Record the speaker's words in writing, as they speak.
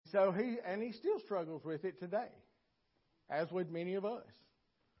So he still struggles with it today, as with many of us.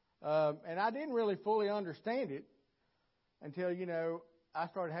 And I didn't really fully understand it until, I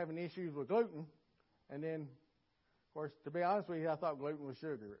started having issues with gluten. And then, of course, to be honest with you, I thought gluten was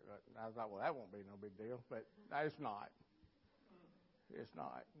sugar. I thought, well, that won't be no big deal. But it's not. It's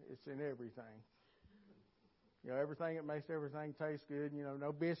not. It's in everything. Everything that makes everything taste good.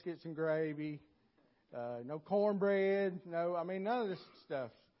 No biscuits and gravy, no cornbread, none of this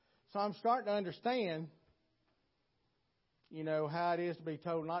stuff. So I'm starting to understand, how it is to be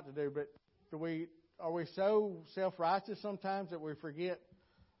told not to do. But are we so self-righteous sometimes that we forget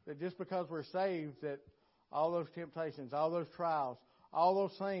that just because we're saved, that all those temptations, all those trials, all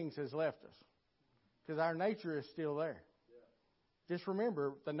those things has left us? Because our nature is still there. Just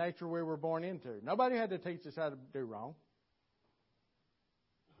remember the nature we were born into. Nobody had to teach us how to do wrong.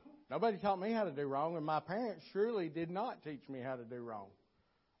 Nobody taught me how to do wrong, and my parents surely did not teach me how to do wrong.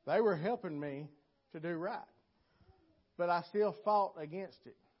 They were helping me to do right. But I still fought against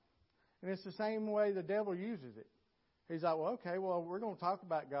it. And it's the same way the devil uses it. He's like, we're going to talk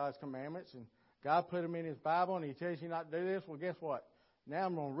about God's commandments, and God put them in His Bible, and He tells you not to do this. Well, guess what? Now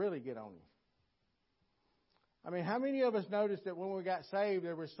I'm going to really get on you. How many of us noticed that when we got saved,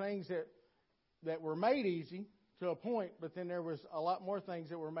 there was things that were made easy to a point, but then there was a lot more things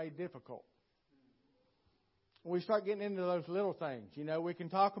that were made difficult. When we start getting into those little things, we can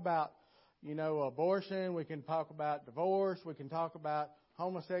talk about, abortion, we can talk about divorce, we can talk about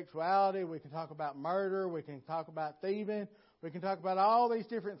homosexuality, we can talk about murder, we can talk about thieving, we can talk about all these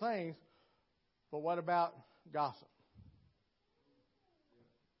different things, but what about gossip?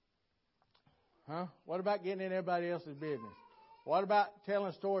 What about getting in everybody else's business? What about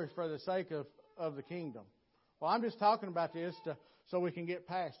telling stories for the sake of the kingdom? Well, I'm just talking about this so we can get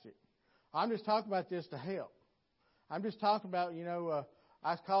past it. I'm just talking about this to help. I'm just talking about,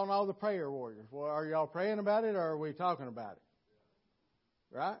 I was calling all the prayer warriors. Well, are y'all praying about it or are we talking about it?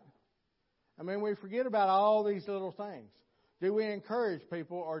 Right? We forget about all these little things. Do we encourage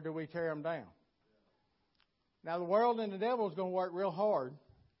people or do we tear them down? Now, the world and the devil is going to work real hard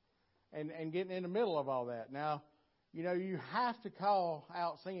and getting in the middle of all that. Now, you have to call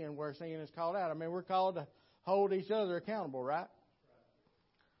out sin where sin is called out. We're called to hold each other accountable, right?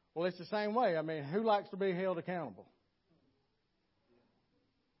 Well, it's the same way. Who likes to be held accountable?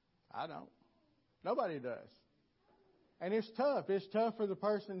 I don't. Nobody does. And it's tough. It's tough for the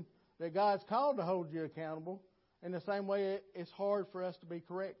person that God's called to hold you accountable. In the same way, it's hard for us to be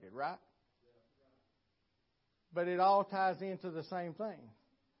corrected, right? But it all ties into the same thing.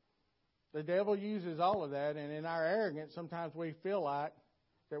 The devil uses all of that, and in our arrogance, sometimes we feel like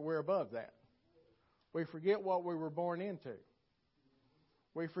that we're above that. We forget what we were born into.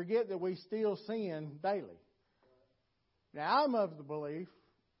 We forget that we still sin daily. Now, I'm of the belief,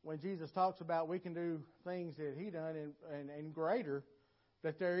 when Jesus talks about we can do things that He done and greater,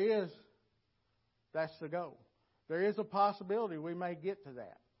 that that's the goal. There is a possibility we may get to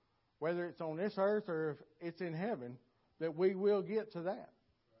that. Whether it's on this earth or if it's in heaven, that we will get to that.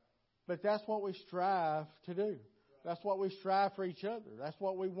 But that's what we strive to do. That's what we strive for each other. That's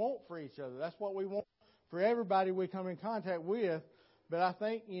what we want for each other. That's what we want for everybody we come in contact with. But I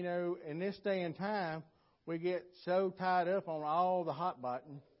think, in this day and time, we get so tied up on all the hot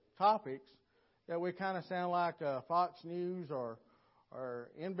button topics that we kind of sound like Fox News or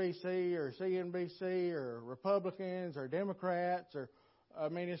NBC or CNBC or Republicans or Democrats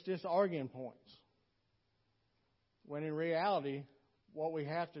it's just arguing points. When in reality, what we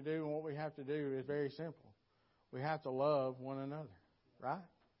have to do is very simple. We have to love one another, right?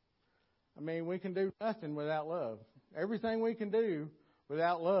 We can do nothing without love. Everything we can do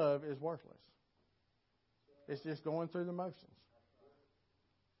without love is worthless. It's just going through the motions.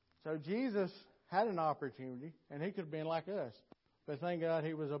 So Jesus had an opportunity, and He could have been like us. But thank God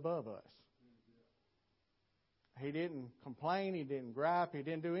He was above us. He didn't complain. He didn't gripe. He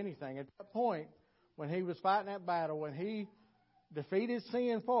didn't do anything. At that point, when He was fighting that battle, when He defeated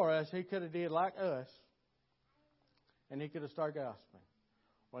sin for us, He could have did like us, and He could have started gossiping.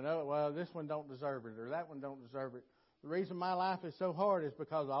 Well, this one don't deserve it, or that one don't deserve it. The reason my life is so hard is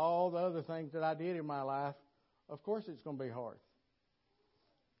because of all the other things that I did in my life. Of course it's going to be hard.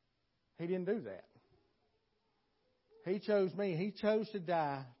 He didn't do that. He chose me. He chose to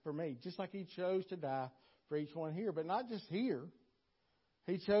die for me, just like He chose to die for each one here. But not just here.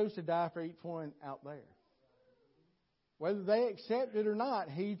 He chose to die for each one out there. Whether they accept it or not,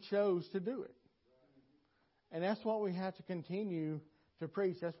 He chose to do it. And that's what we have to continue to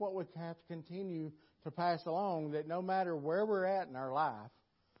preach. That's what we have to continue to pass along, that no matter where we're at in our life,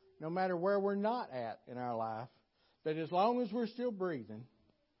 no matter where we're not at in our life, that as long as we're still breathing,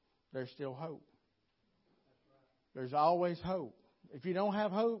 there's still hope. There's always hope. If you don't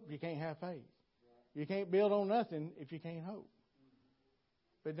have hope, you can't have faith. You can't build on nothing if you can't hope.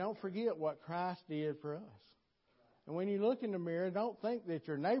 But don't forget what Christ did for us. And when you look in the mirror, don't think that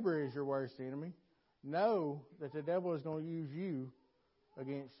your neighbor is your worst enemy. Know that the devil is going to use you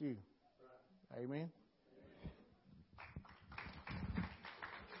against you. Amen.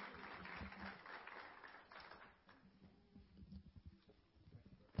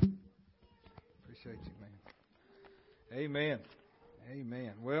 Appreciate you, man. Amen.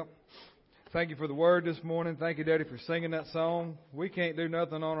 Amen. Well, thank you for the word this morning. Thank you, Daddy, for singing that song. We can't do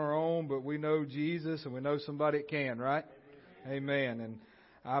nothing on our own, but we know Jesus and we know somebody that can, right? Amen. And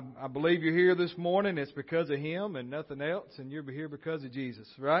I believe you're here this morning. It's because of Him and nothing else, and you're here because of Jesus,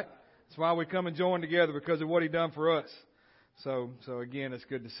 right? That's why we come and join together, because of what He done for us. So again, it's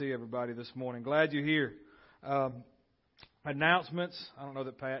good to see everybody this morning. Glad you're here. Announcements. I don't know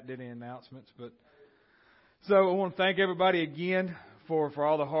that Pat did any announcements, but so I want to thank everybody again for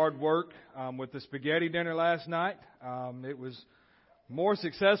all the hard work with the spaghetti dinner last night. It was more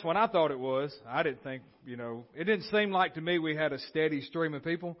successful than I thought it was. I didn't think, it didn't seem like to me we had a steady stream of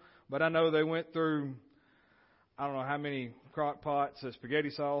people, but I know they went through, I don't know how many crock pots of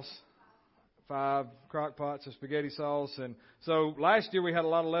spaghetti sauce, 5 crock pots of spaghetti sauce. And so last year we had a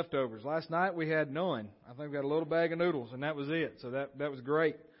lot of leftovers. Last night we had none. I think we had a little bag of noodles, and that was it. So that was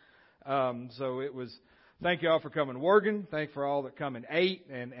great. So it was. Thank you all for coming working. Thank you for all that come and ate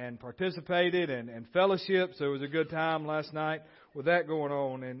and participated and fellowship. So it was a good time last night with that going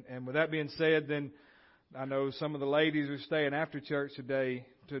on. And with that being said, then I know some of the ladies are staying after church today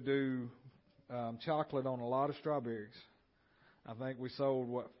to do chocolate on a lot of strawberries. I think we sold,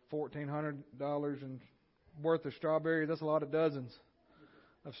 $1,400 worth of strawberries. That's a lot of dozens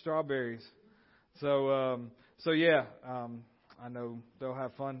of strawberries. So yeah, I know they'll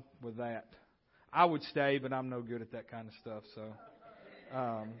have fun with that. I would stay, but I'm no good at that kind of stuff. So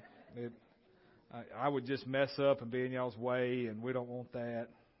I would just mess up and be in y'all's way, and we don't want that.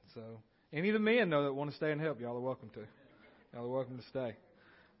 So any of the men know that want to stay and help, y'all are welcome to. Y'all are welcome to stay.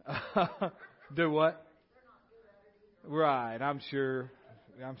 Do what? Right, I'm sure.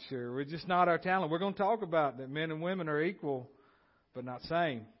 We're just not our talent. We're going to talk about that men and women are equal, but not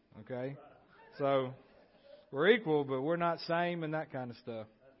same. Okay? So we're equal, but we're not same and that kind of stuff.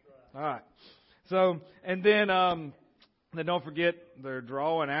 All right. So, and then don't forget they're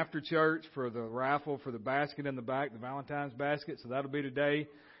drawing after church for the raffle for the basket in the back, the Valentine's basket. So that'll be today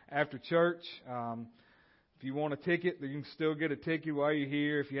after church. If you want a ticket, you can still get a ticket while you're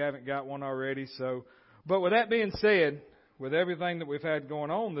here if you haven't got one already. So, but with that being said, with everything that we've had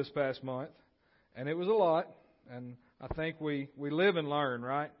going on this past month, and it was a lot, and I think we live and learn,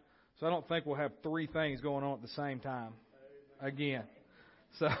 right? So I don't think we'll have 3 things going on at the same time again.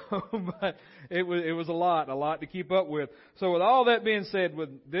 So, but it was a lot to keep up with. So with all that being said,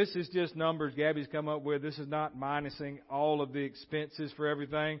 this is just numbers Gabby's come up with. This is not minusing all of the expenses for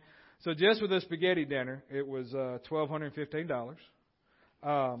everything. So just with the spaghetti dinner, it was $1,215.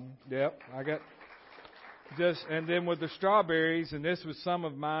 Yep, I got and then with the strawberries, and this was some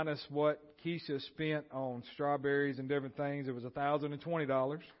of minus what Keisha spent on strawberries and different things. It was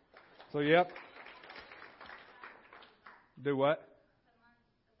 $1,020. So yep. Do what?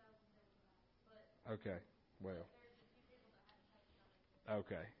 Okay, well.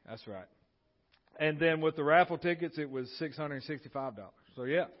 Okay, that's right. And then with the raffle tickets, it was $665. So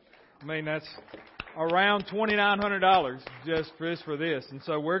yeah, I mean that's around $2,900 just for this. And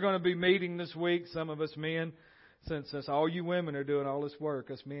so we're going to be meeting this week. Some of us men, since all you women are doing all this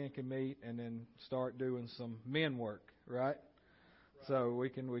work, us men can meet and then start doing some men work, right? So we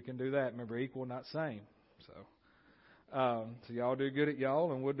can do that. Remember, equal, not same. So y'all do good at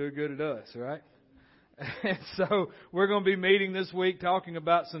y'all, and we'll do good at us, right? And so we're going to be meeting this week talking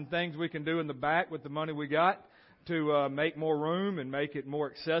about some things we can do in the back with the money we got to make more room and make it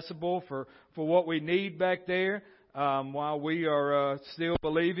more accessible for what we need back there while we are still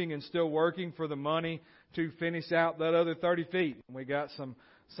believing and still working for the money to finish out that other 30 feet. We got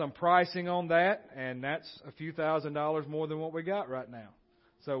some pricing on that, and that's a few $1,000s more than what we got right now.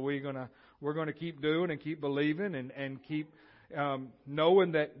 So we're gonna keep doing and keep believing and keep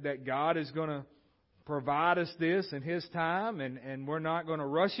knowing that God is going to provide us this in His time, and we're not going to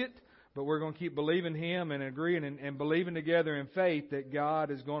rush it, but we're going to keep believing Him and agreeing and believing together in faith that God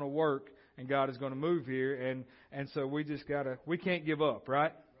is going to work and God is going to move here. And so we can't give up,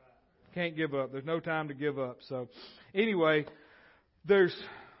 right? Can't give up. There's no time to give up. So anyway,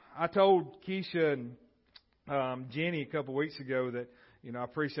 I told Keisha and Jenny a couple of weeks ago that, I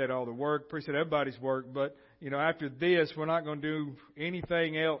appreciate all the work, appreciate everybody's work, but, after this, we're not going to do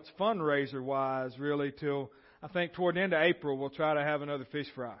anything else fundraiser-wise, really, till I think toward the end of April, we'll try to have another fish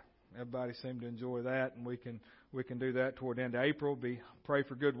fry. Everybody seemed to enjoy that, and we can do that toward the end of April. Pray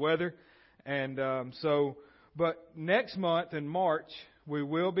for good weather. And but next month in March, we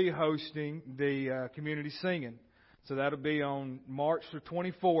will be hosting the community singing. So that'll be on March the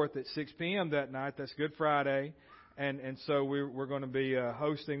 24th at 6 p.m. that night. That's Good Friday. And so we're going to be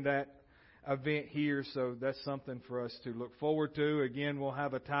hosting that event here. So that's something for us to look forward to. Again, we'll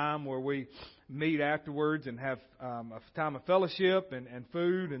have a time where we meet afterwards and have a time of fellowship and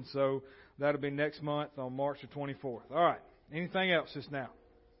food. And so that'll be next month on March the 24th. All right. Anything else just now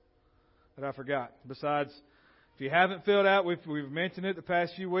that I forgot? Besides, if you haven't filled out, we've mentioned it the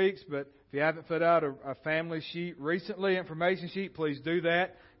past few weeks, but if you haven't filled out a family sheet recently, information sheet, please do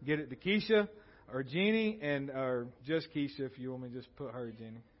that. Get it to Keisha or Jeannie, or just Keisha if you want me to just put her,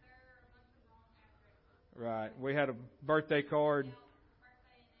 Jeannie. Right. We had a birthday card.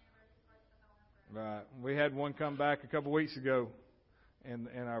 Right. We had one come back a couple weeks ago in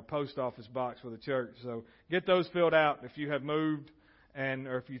our post office box for the church. So get those filled out if you have moved,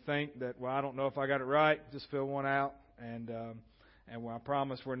 or if you think that, well, I don't know if I got it right, just fill one out. And I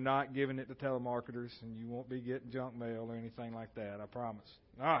promise we're not giving it to telemarketers, and you won't be getting junk mail or anything like that. I promise.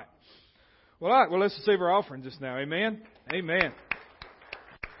 All right. Well, let's receive our offering just now. Amen? Amen.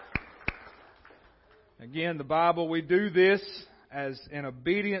 Again, the Bible, we do this as in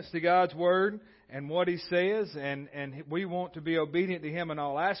obedience to God's Word and what He says, and we want to be obedient to Him in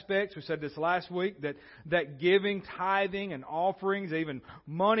all aspects. We said this last week, that giving, tithing, and offerings, even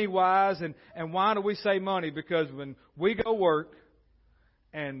money-wise, and why do we say money? Because when we go work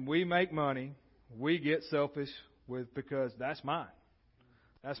and we make money, we get selfish because that's mine.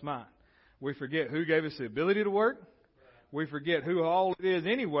 That's mine. We forget who gave us the ability to work. We forget who all it is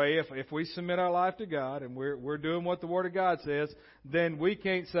anyway. If we submit our life to God and we're doing what the Word of God says, then we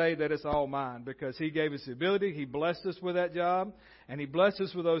can't say that it's all mine, because He gave us the ability. He blessed us with that job, and He blessed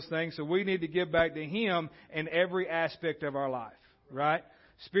us with those things. So we need to give back to Him in every aspect of our life, right?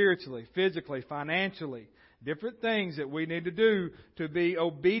 Spiritually, physically, financially. Different things that we need to do to be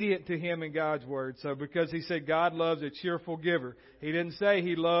obedient to Him in God's Word. So because He said God loves a cheerful giver, He didn't say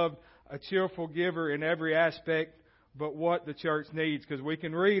He loved a cheerful giver in every aspect but what the church needs. Because we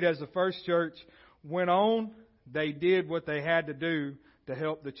can read, as the first church went on, they did what they had to do to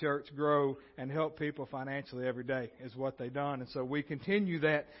help the church grow and help people financially every day, is what they done. And so we continue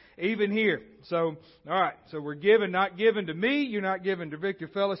that even here. So, all right. So we're giving, not given to me. You're not giving to Victory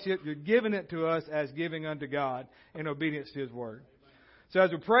Fellowship. You're giving it to us as giving unto God in obedience to His Word. So as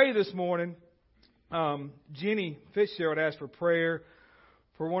we pray this morning, Jenny Fitzgerald asked for prayer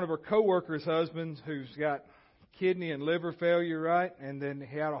for one of her co-workers' husbands who's got kidney and liver failure, right? And then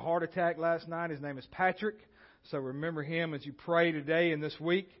he had a heart attack last night. His name is Patrick. So remember him as you pray today and this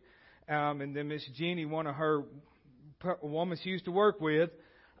week. And then Miss Jeannie, a woman she used to work with,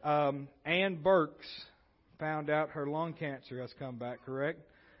 Ann Burks, found out her lung cancer has come back, correct?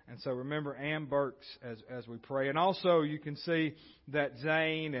 And so remember Ann Burks as we pray. And also you can see that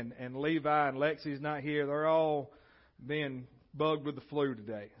Zane and Levi and Lexi's not here. They're all being bugged with the flu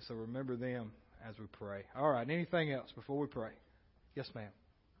today. So remember them as we pray. All right. Anything else before we pray? Yes, ma'am.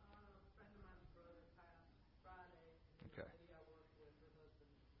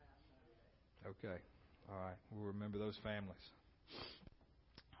 Okay. All right. We'll remember those families.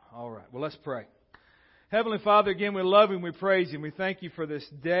 All right. Well, let's pray. Heavenly Father, again, we love you and we praise you. And we thank you for this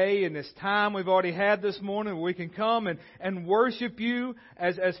day and this time we've already had this morning where we can come and worship you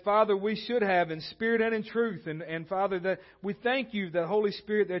as Father, we should have in spirit and in truth. And Father, that we thank you, the Holy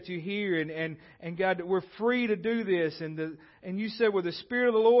Spirit that you hear. And God, that we're free to do this. And you said where the Spirit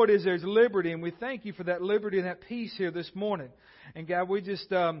of the Lord is, there's liberty. And we thank you for that liberty and that peace here this morning. And God, we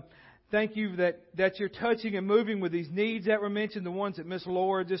just thank you that you're touching and moving with these needs that were mentioned, the ones that Miss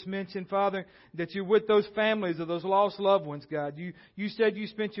Laura just mentioned, Father, that you're with those families of those lost loved ones, God. You said you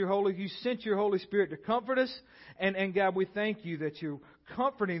sent your Holy Spirit to comfort us. And God, we thank you that you're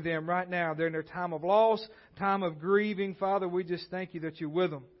comforting them right now. They're in their time of loss, time of grieving. Father, we just thank you that you're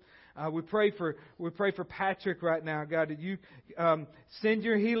with them. We pray for Patrick right now, God, that you send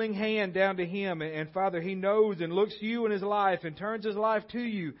your healing hand down to him. And Father, he knows and looks to you in his life and turns his life to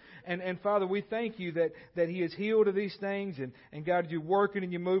you. And Father, we thank you that he is healed of these things. And God, you're working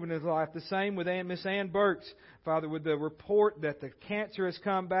and you're moving in his life. The same with Miss Ann Burks, Father, with the report that the cancer has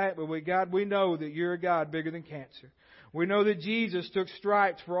come back. But God, we know that you're a God bigger than cancer. We know that Jesus took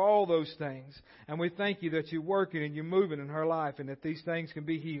stripes for all those things. And we thank you that you're working and you're moving in her life and that these things can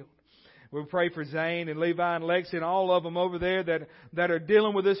be healed. We pray for Zane and Levi and Lexi and all of them over there that are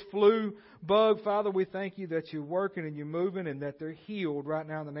dealing with this flu. bug, Father, we thank you that you're working and you're moving and that they're healed right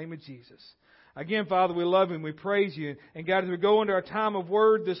now in the name of Jesus. Again, Father, we love you and we praise you. And God, as we go into our time of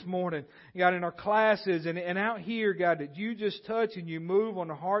word this morning, God, in our classes and out here, God, that you just touch and you move on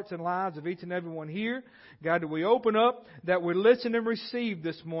the hearts and lives of each and every one here. God, that we open up, that we listen and receive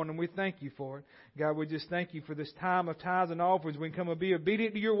this morning. We thank you for it. God, we just thank you for this time of tithes and offerings. We can come and be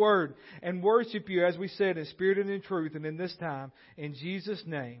obedient to your word and worship you, as we said, in spirit and in truth. And in this time, in Jesus'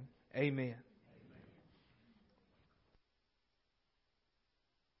 name, amen.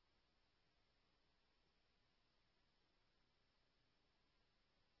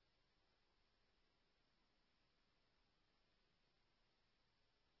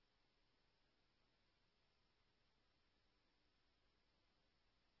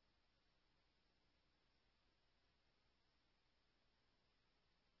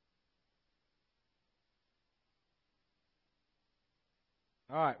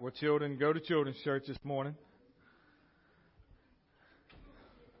 All right, well, children, go to children's church this morning.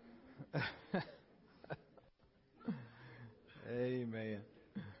 Amen.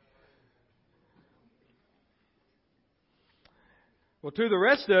 Well, to the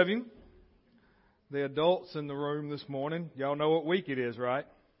rest of you, the adults in the room this morning, y'all know what week it is, right?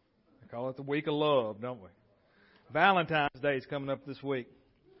 We call it the week of love, don't we? Valentine's Day is coming up this week.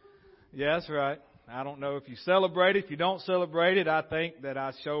 Yeah, that's right. I don't know if you celebrate it. If you don't celebrate it, I think that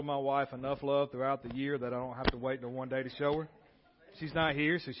I show my wife enough love throughout the year that I don't have to wait till one day to show her. She's not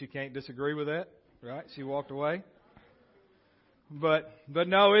here, so she can't disagree with that, right? She walked away. But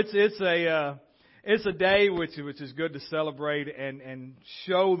no, it's a day which is good to celebrate and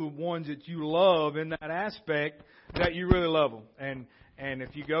show the ones that you love in that aspect that you really love them. And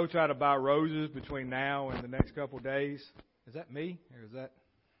if you go try to buy roses between now and the next couple of days, is that me or is that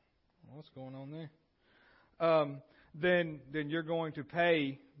what's going on there? Then you're going to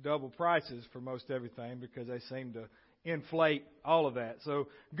pay double prices for most everything because they seem to inflate all of that. So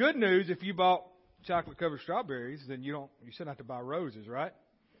good news, if you bought chocolate covered strawberries, then you shouldn't have to buy roses, right?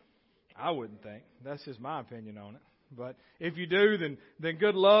 I wouldn't think. That's just my opinion on it. But if you do, then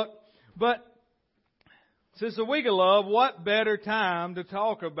good luck. But since the week of love, what better time to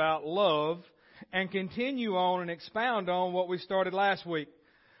talk about love and continue on and expound on what we started last week.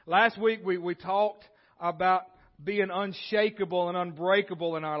 Last week we talked about being unshakable and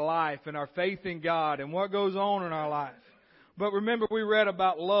unbreakable in our life and our faith in God and what goes on in our life. But remember, we read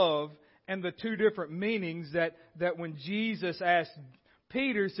about love and the two different meanings that when Jesus asked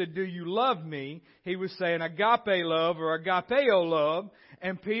Peter, said, "Do you love me?" He was saying agape love or agapeo love.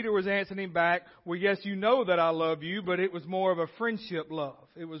 And Peter was answering him back, "Well, yes, you know that I love you," but it was more of a friendship love.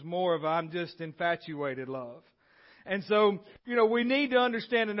 It was more of I'm just infatuated love. And so, we need to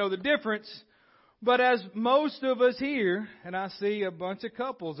understand and know the difference. But as most of us here, and I see a bunch of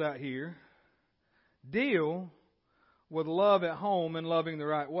couples out here, deal with love at home and loving the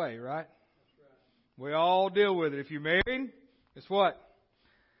right way, right? We all deal with it. If you're married, guess what?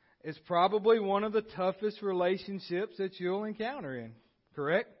 It's probably one of the toughest relationships that you'll encounter in,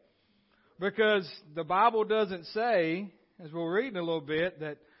 correct? Because the Bible doesn't say, as we'll read in a little bit,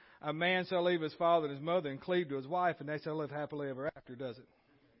 that a man shall leave his father and his mother and cleave to his wife and they shall live happily ever after, does it?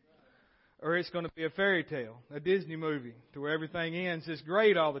 Or it's going to be a fairy tale, a Disney movie, to where everything ends just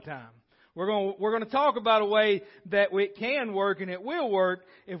great all the time. We're going to talk about a way that it can work and it will work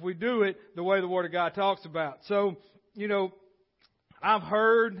if we do it the way the Word of God talks about. So, I've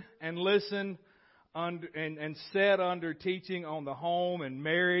heard and listened and sat under teaching on the home and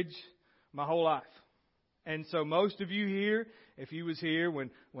marriage my whole life. And so most of you here, if you was here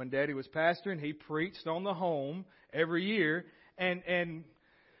when Daddy was pastoring, he preached on the home every year. And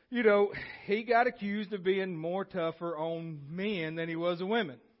he got accused of being more tougher on men than he was on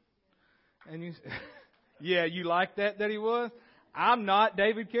women. And you like that he was? I'm not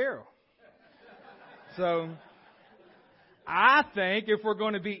David Carroll. So I think if we're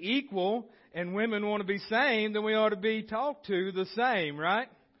going to be equal and women want to be same, then we ought to be talked to the same, right?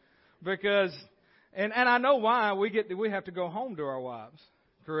 Because, and I know why we have to go home to our wives,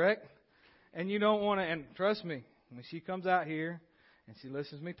 correct? And you don't want to, and trust me, when she comes out here and she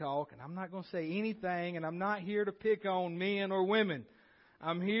listens to me talk, and I'm not going to say anything, and I'm not here to pick on men or women.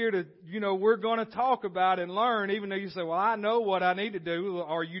 I'm here to, we're going to talk about and learn, even though you say, well, I know what I need to do.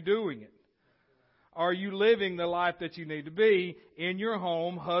 Are you doing it? Are you living the life that you need to be in your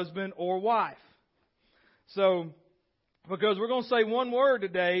home, husband or wife? So, because we're going to say one word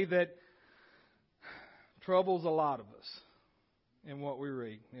today that troubles a lot of us in what we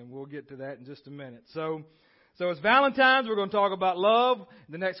read. And we'll get to that in just a minute. So it's Valentine's. We're going to talk about love.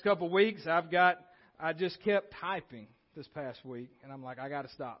 The next couple of weeks, I just kept typing this past week. And I'm like, I got to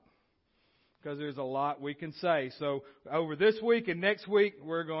stop. because there's a lot we can say. So over this week and next week,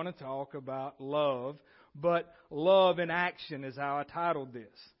 we're going to talk about love. But love in action is how I titled this.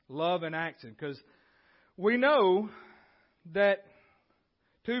 Love in action. Because we know that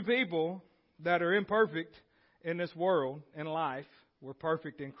two people that are imperfect in this world, in life, we're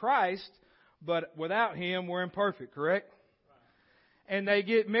perfect in Christ, but without Him, we're imperfect, correct? And they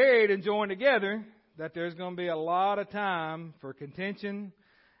get married and join together, that there's going to be a lot of time for contention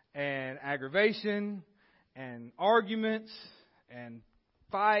and aggravation and arguments and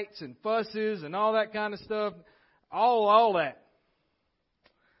fights and fusses and all that kind of stuff. All that.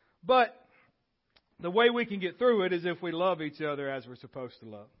 But the way we can get through it is if we love each other as we're supposed to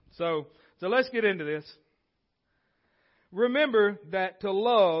love. So let's get into this. Remember that to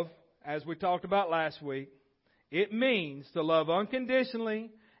love, as we talked about last week, it means to love unconditionally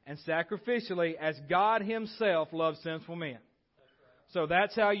and sacrificially as God Himself loves sinful men. So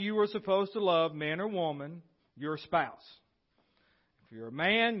that's how you were supposed to love, man or woman, your spouse. If you're a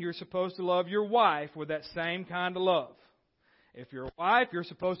man, you're supposed to love your wife with that same kind of love. If you're a wife, you're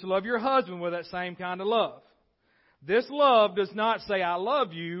supposed to love your husband with that same kind of love. This love does not say, I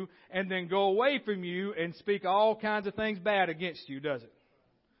love you, and then go away from you and speak all kinds of things bad against you, does it?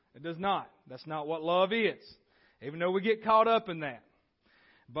 It does not. That's not what love is. Even though we get caught up in that.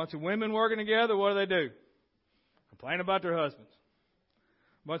 A bunch of women working together, what do? Complain about their husbands.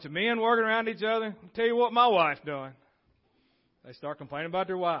 A bunch of men working around each other. I'll tell you what my wife's doing. They start complaining about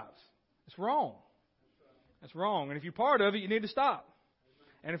their wives. It's wrong. That's wrong. And if you're part of it, you need to stop.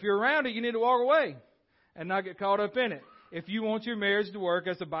 And if you're around it, you need to walk away and not get caught up in it. If you want your marriage to work,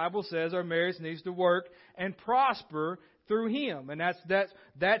 as the Bible says, our marriage needs to work and prosper through Him. And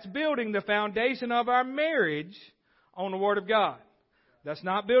that's building the foundation of our marriage on the Word of God. That's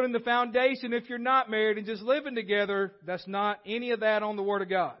not building the foundation if you're not married and just living together. That's not any of that on the Word of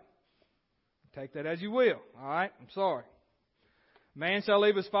God. Take that as you will. All right? I'm sorry. Man shall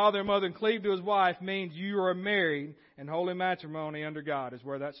leave his father and mother and cleave to his wife means you are married in holy matrimony under God is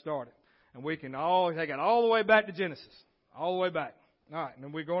where that started. And we can all take it all the way back to Genesis. All the way back. All right,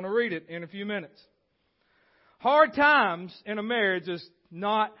 and we're going to read it in a few minutes. Hard times in a marriage does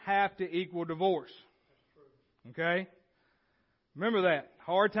not have to equal divorce. Okay? Remember that.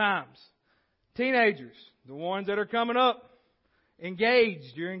 Hard times. Teenagers, the ones that are coming up,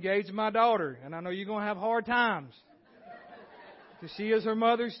 engaged. You're engaged to my daughter, and I know you're going to have hard times. Because she is her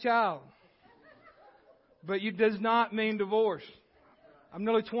mother's child. But it does not mean divorce. I'm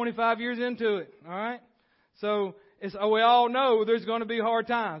nearly 25 years into it. All right? So we all know there's going to be hard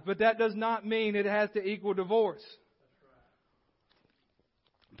times. But that does not mean it has to equal divorce.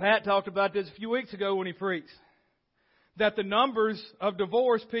 Pat talked about this a few weeks ago when he preached. That the numbers of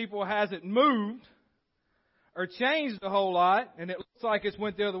divorced people hasn't moved or changed a whole lot. And it looks like it's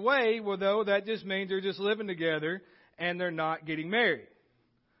went the other way. Well, though, that just means they're just living together. And they're not getting married.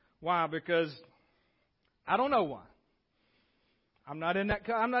 Why? Because I don't know why. I'm not in that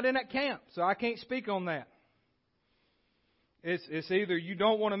camp, so I can't speak on that. It's either you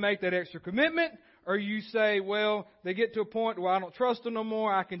don't want to make that extra commitment, or you say, well, they get to a point where I don't trust them no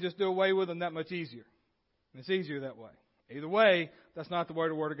more. I can just do away with them that much easier. And it's easier that way. Either way, that's not the way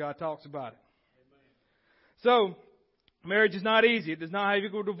the Word of God talks about it. Amen. So, marriage is not easy. It does not have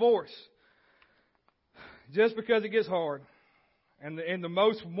equal divorce. Just because it gets hard. And the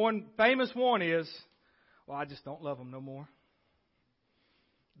most famous one is, well, I just don't love them no more.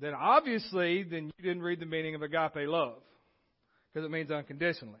 Then obviously, you didn't read the meaning of agape love. Because it means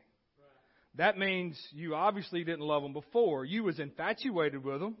unconditionally. Right. That means you obviously didn't love them before. You was infatuated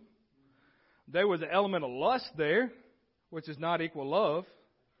with them. There was an element of lust there, which is not equal love.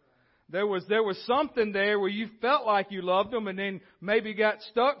 There was something there where you felt like you loved them and then maybe got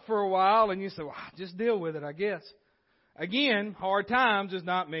stuck for a while and you said, well, just deal with it, I guess. Again, hard times does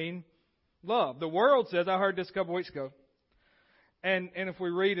not mean love. The world says, I heard this a couple weeks ago. And if we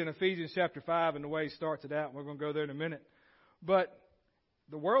read in Ephesians chapter 5 and the way he starts it out, we're going to go there in a minute. But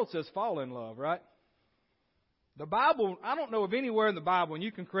the world says fall in love, right? The Bible, I don't know of anywhere in the Bible, and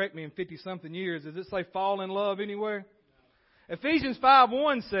you can correct me in 50-something years, does it say fall in love anywhere? Ephesians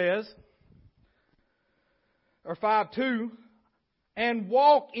 5:1 says, or 5:2, and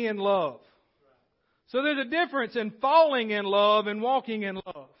walk in love. So there's a difference in falling in love and walking in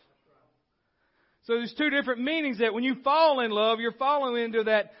love. So there's two different meanings that when you fall in love, you're falling into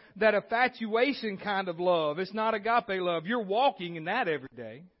that infatuation kind of love. It's not agape love. You're walking in that every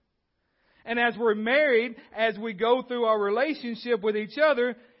day. And as we're married, as we go through our relationship with each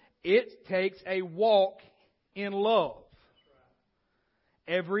other, it takes a walk in love.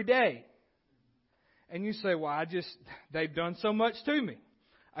 Every day. And you say, well, they've done so much to me.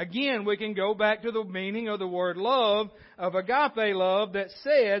 Again, we can go back to the meaning of the word love, of agape love, that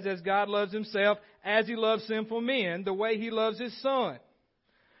says, as God loves Himself, as He loves sinful men, the way He loves His Son.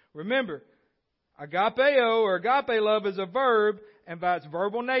 Remember, agapeo or agape love is a verb, and by its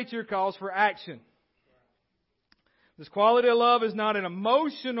verbal nature calls for action. This quality of love is not an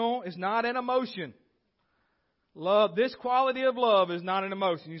emotion. Love, this quality of love is not an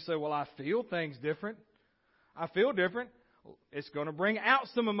emotion. You say, well, I feel things different. I feel different. It's going to bring out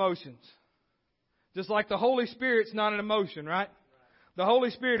some emotions. Just like the Holy Spirit's not an emotion, right? The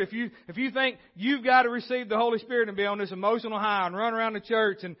Holy Spirit, if you think you've got to receive the Holy Spirit and be on this emotional high and run around the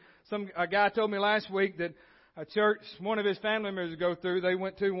church, and a guy told me last week that a church, one of his family members go through, they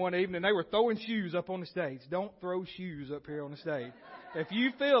went to one evening and they were throwing shoes up on the stage. Don't throw shoes up here on the stage. If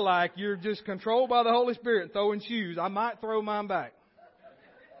you feel like you're just controlled by the Holy Spirit and throwing shoes, I might throw mine back.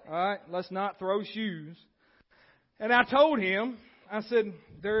 All right? Let's not throw shoes. And I told him, I said,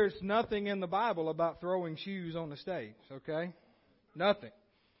 there's nothing in the Bible about throwing shoes on the stage, okay? Nothing.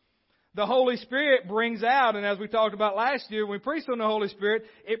 The Holy Spirit brings out, and as we talked about last year, when we preached on the Holy Spirit,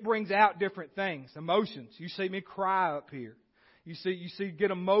 it brings out different things, emotions. You see me cry up here. You see get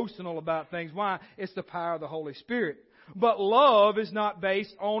emotional about things. Why? It's the power of the Holy Spirit. But love is not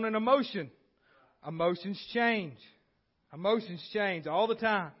based on an emotion. Emotions change. Emotions change all the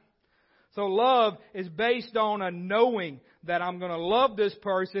time. So love is based on a knowing that I'm going to love this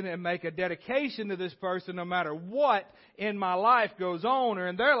person and make a dedication to this person no matter what in my life goes on or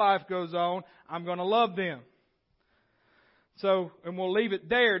in their life goes on, I'm going to love them. So, and we'll leave it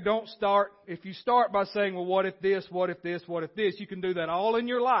there. Don't start, if you start by saying, well, what if this, what if this, what if this, you can do that all in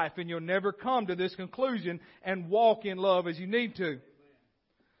your life and you'll never come to this conclusion and walk in love as you need to.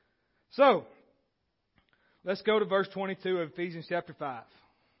 So, let's go to verse 22 of Ephesians chapter 5.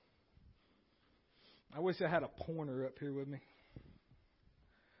 I wish I had a pointer up here with me.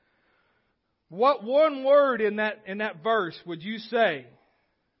 What one word in that verse would you say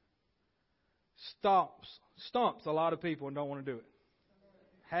stumps a lot of people and don't want to do it?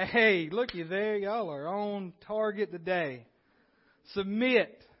 Hey, looky there. Y'all are on target today.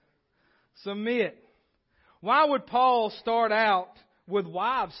 Submit. Submit. Why would Paul start out with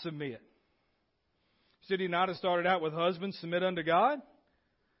wives submit? Should he not have started out with husbands submit unto God?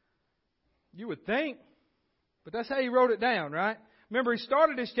 You would think. But that's how he wrote it down, right? Remember, he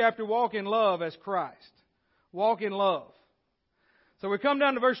started this chapter, walk in love as Christ. Walk in love. So we come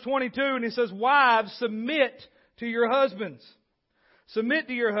down to verse 22 and he says, wives, submit to your husbands. Submit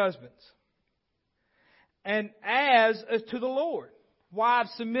to your husbands. And as to the Lord. Wives,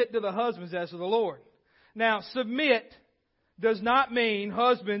 submit to the husbands as to the Lord. Now, submit does not mean,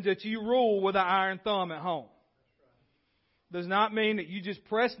 husbands, that you rule with an iron thumb at home. Does not mean that you just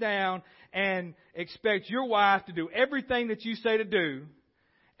press down and expect your wife to do everything that you say to do.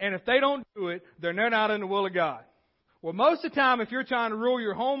 And if they don't do it, then they're not in the will of God. Well, most of the time, if you're trying to rule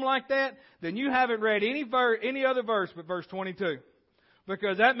your home like that, then you haven't read any other verse but verse 22.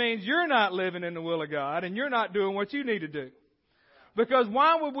 Because that means you're not living in the will of God and you're not doing what you need to do. Because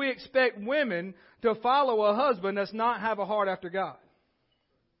why would we expect women to follow a husband that's not have a heart after God?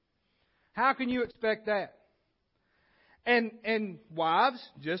 How can you expect that? And wives,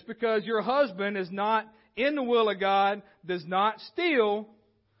 just because your husband is not in the will of God does not still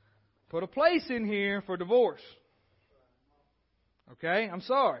put a place in here for divorce. Okay? I'm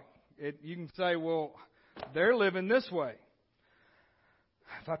sorry. You can say, well, they're living this way.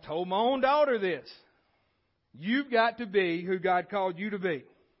 If I told my own daughter this, you've got to be who God called you to be.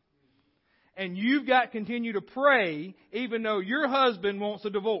 And you've got to continue to pray even though your husband wants a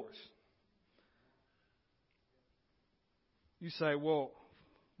divorce. You say, well,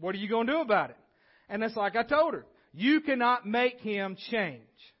 what are you going to do about it? And it's like I told her. You cannot make him change.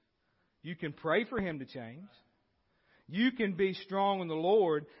 You can pray for him to change. You can be strong in the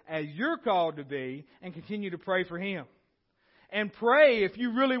Lord as you're called to be and continue to pray for him. And pray, if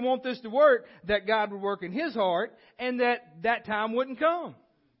you really want this to work, that God would work in his heart and that time wouldn't come.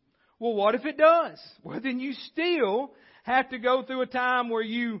 Well, what if it does? Well, then you still have to go through a time where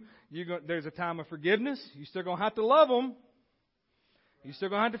there's a time of forgiveness. You're still going to have to love them. You're still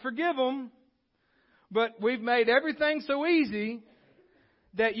going to have to forgive them. But we've made everything so easy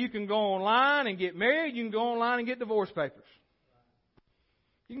that you can go online and get married. You can go online and get divorce papers.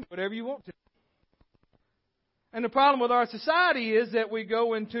 You can do whatever you want to. And the problem with our society is that we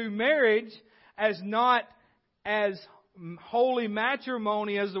go into marriage as not as holy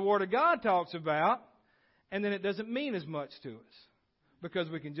matrimony as the Word of God talks about. And then it doesn't mean as much to us. Because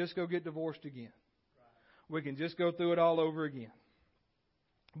we can just go get divorced again. We can just go through it all over again.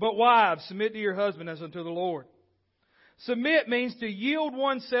 But wives, submit to your husband as unto the Lord. Submit means to yield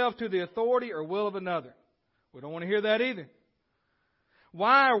oneself to the authority or will of another. We don't want to hear that either.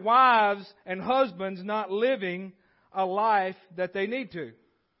 Why are wives and husbands not living a life that they need to?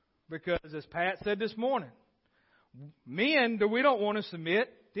 Because, as Pat said this morning, men, we don't want to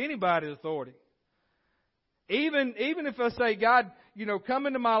submit to anybody's authority. Even if I say, God, come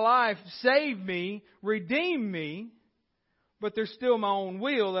into my life, save me, redeem me, but there's still my own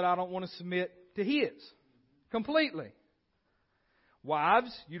will that I don't want to submit to His completely.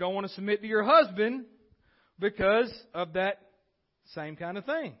 Wives, you don't want to submit to your husband because of that same kind of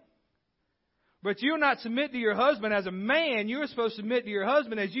thing. But you'll not submit to your husband as a man. You're supposed to submit to your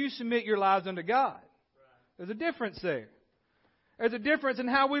husband as you submit your lives unto God. There's a difference there. There's a difference in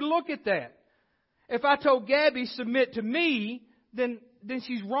how we look at that. If I told Gabby, submit to me, then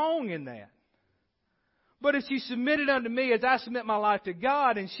she's wrong in that. But if she submitted unto me as I submit my life to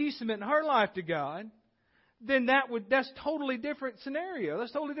God and she's submitting her life to God, then that's totally different scenario.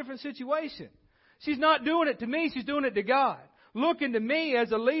 That's a totally different situation. She's not doing it to me, she's doing it to God. Looking to me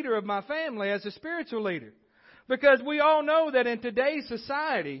as a leader of my family, as a spiritual leader. Because we all know that in today's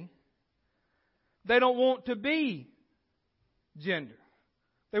society, they don't want to be gender.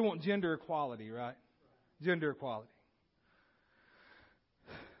 They want gender equality, right? Gender equality.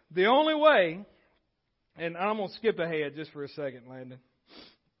 The only way, and I'm going to skip ahead just for a second, Landon.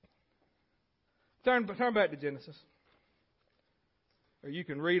 Turn back to Genesis. Or you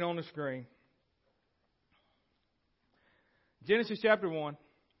can read on the screen. Genesis chapter 1.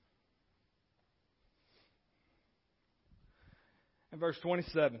 And verse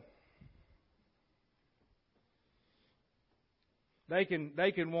 27. They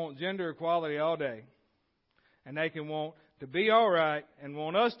can want gender equality all day. And they can want to be all right and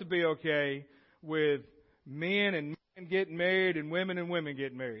want us to be okay with men and men getting married and women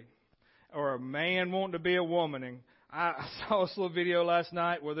getting married. Or a man wanting to be a woman. And I saw this little video last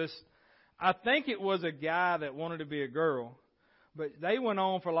night where I think it was a guy that wanted to be a girl. But they went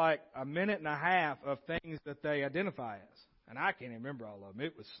on for like a minute and a half of things that they identify as. And I can't even remember all of them.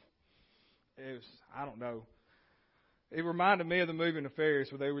 It was, I don't know. It reminded me of the movie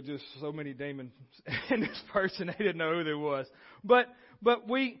Nefarious where they were just so many demons in this person. They didn't know who they was. But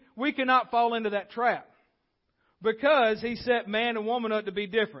we cannot fall into that trap. Because He set man and woman up to be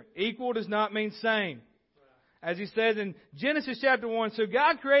different. Equal does not mean same. As He says in Genesis chapter 1, so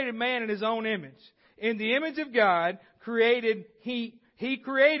God created man in His own image. In the image of God created He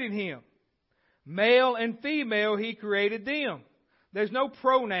created him. Male and female He created them. There's no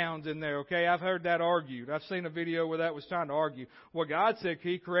pronouns in there, okay? I've heard that argued. I've seen a video where that was trying to argue. Well, God said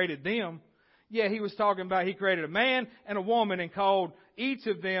He created them. Yeah, He was talking about He created a man and a woman and called each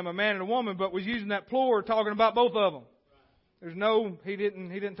of them a man and a woman, but was using that plural talking about both of them. He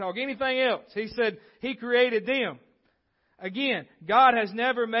didn't talk anything else. He said He created them. Again, God has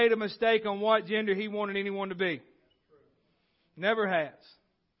never made a mistake on what gender He wanted anyone to be. Never has.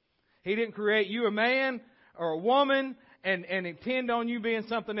 He didn't create you a man or a woman and intend on you being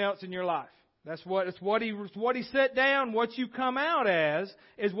something else in your life. It's what He set down. What you come out as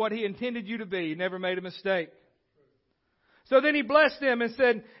is what He intended you to be. He never made a mistake. So then He blessed them and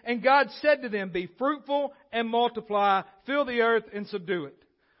said, and God said to them, be fruitful and multiply, fill the earth and subdue it.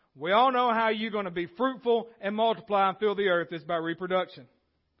 We all know how you're going to be fruitful and multiply and fill the earth is by reproduction.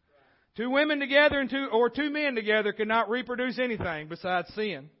 Two women together and two men together cannot reproduce anything besides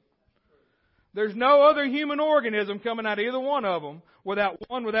sin. There's no other human organism coming out of either one of them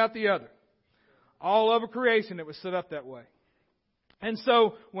without the other. All of a creation that was set up that way. And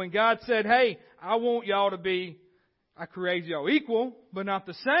so when God said, hey, I want y'all to be, I created y'all equal, but not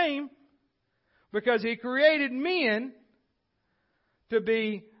the same, because He created men to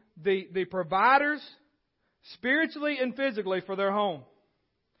be the providers spiritually and physically for their home.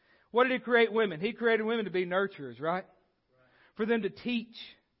 What did He create women? He created women to be nurturers, right? For them to teach.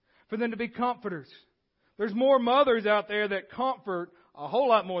 For them to be comforters. There's more mothers out there that comfort a whole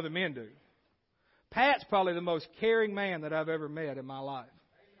lot more than men do. Pat's probably the most caring man that I've ever met in my life.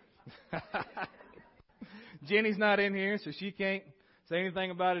 Jenny's not in here, so she can't say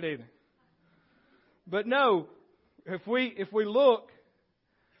anything about it either. But no, if we look,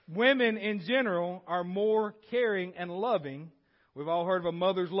 women in general are more caring and loving. We've all heard of a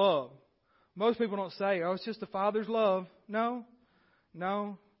mother's love. Most people don't say, oh, it's just a father's love. No.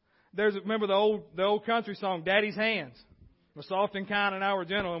 Remember the old country song, Daddy's Hands. Was soft and kind and I were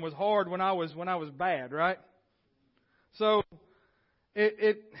gentle, and was hard when I was bad, right? So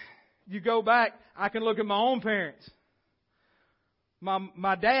you go back, I can look at my own parents.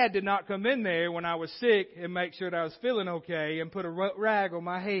 My dad did not come in there when I was sick and make sure that I was feeling okay and put a rag on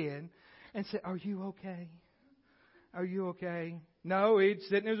my head and say, are you okay? Are you okay? No, he'd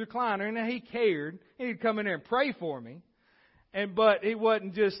sit in his recliner, and he cared. He'd come in there and pray for me. But he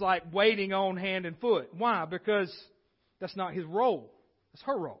wasn't just like waiting on hand and foot. Why? Because that's not his role. It's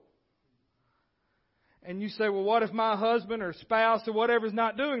her role. And you say, well, what if my husband or spouse or whatever is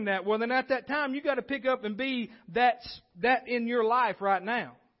not doing that? Well, then at that time, you got to pick up and be that in your life right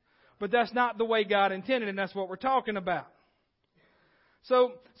now. But that's not the way God intended, and that's what we're talking about.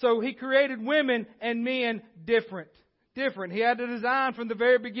 So He created women and men different. He had the design from the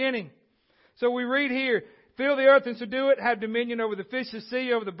very beginning. So we read here, fill the earth and subdue it, have dominion over the fish of the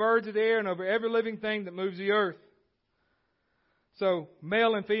sea, over the birds of the air, and over every living thing that moves the earth. So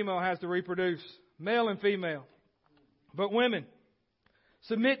male and female has to reproduce. Male and female. But women,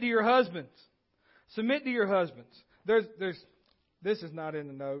 submit to your husbands. Submit to your husbands. This is not in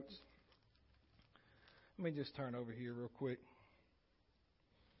the notes. Let me just turn over here real quick.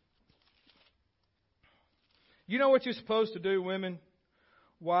 You know what you're supposed to do, women,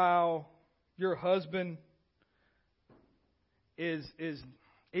 while your husband is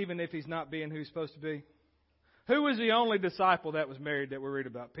even if he's not being who he's supposed to be? Who was the only disciple that was married that we read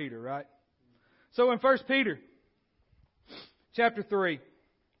about? Peter, right? So in 1 Peter chapter 3,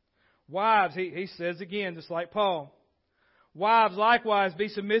 wives, he says again, just like Paul, wives likewise be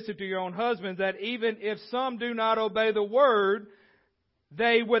submissive to your own husbands, that even if some do not obey the word,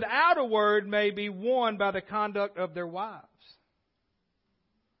 they without a word may be won by the conduct of their wives.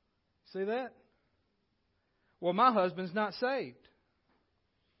 See that? Well, my husband's not saved.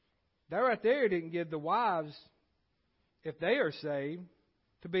 That right there didn't give the wives, if they are saved,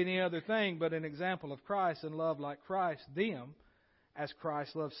 to be any other thing but an example of Christ and love like Christ, them, as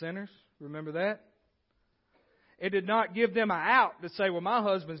Christ loved sinners. Remember that? It did not give them an out to say, well, my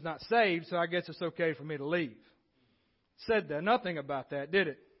husband's not saved, so I guess it's okay for me to leave. It said that. Nothing about that, did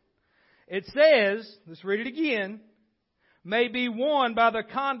it? It says, let's read it again, may be won by the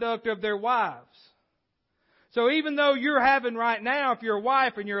conduct of their wives. So even though you're having right now, if you're a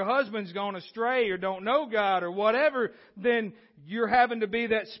wife and your husband's gone astray or don't know God or whatever, then you're having to be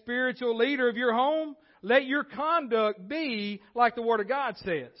that spiritual leader of your home. Let your conduct be like the Word of God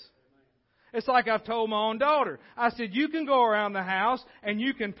says. It's like I've told my own daughter. I said, you can go around the house and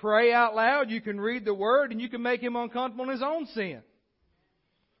you can pray out loud, you can read the Word, and you can make him uncomfortable in his own sin.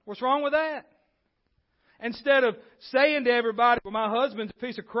 What's wrong with that? Instead of saying to everybody, well, my husband's a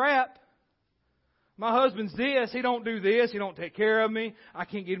piece of crap. My husband's this, he don't do this, he don't take care of me, I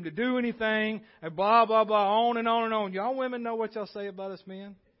can't get him to do anything, and blah, blah, blah, on and on and on. Y'all women know what y'all say about us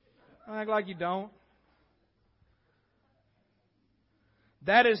men? I act like you don't.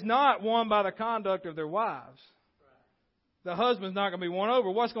 That is not won by the conduct of their wives. The husband's not going to be won over.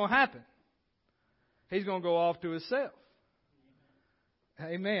 What's going to happen? He's going to go off to himself.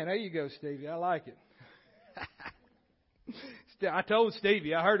 Amen. There you go, Stevie. I like it. I told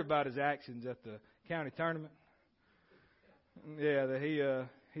Stevie, I heard about his actions at the county tournament. Yeah, that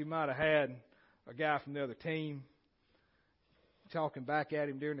he might have had a guy from the other team talking back at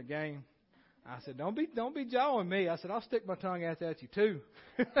him during the game. I said, don't be jawing me. I said, I'll stick my tongue out at you too.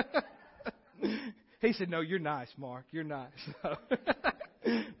 He said, no, you're nice, Mark. You're nice.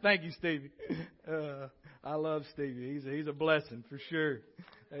 Thank you, Stevie. I love Stevie. He's a blessing for sure.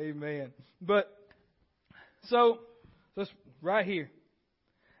 Amen. But so right here.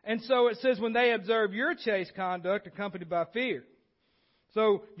 And so it says, when they observe your chaste conduct accompanied by fear.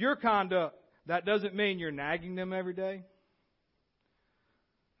 So your conduct, that doesn't mean you're nagging them every day.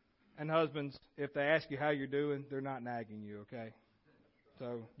 And husbands, if they ask you how you're doing, they're not nagging you, okay?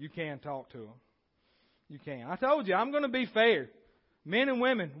 So you can talk to them. You can. I told you, I'm going to be fair. Men and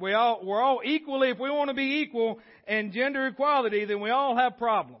women, we're all equally, if we want to be equal in gender equality, then we all have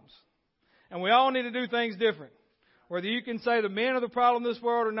problems. And we all need to do things different. Whether you can say the men are the problem in this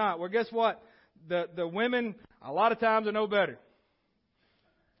world or not. Well, guess what? The women, a lot of times, are no better.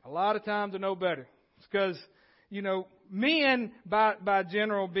 A lot of times are no better. It's because, men, by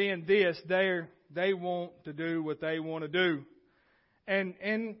general being this, they want to do what they want to do.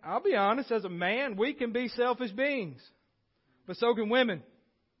 And I'll be honest, as a man, we can be selfish beings. But so can women.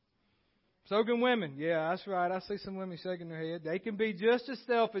 So can women. Yeah, that's right. I see some women shaking their head. They can be just as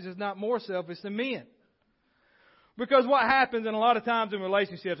selfish, if not more selfish, than men. Because what happens in a lot of times in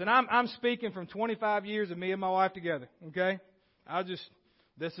relationships, and I'm speaking from 25 years of me and my wife together, okay?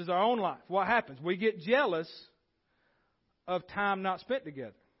 This is our own life. What happens? We get jealous of time not spent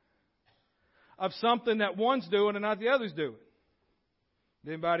together. Of something that one's doing and not the other's doing.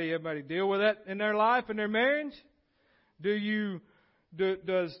 Everybody deal with that in their life, in their marriage? Does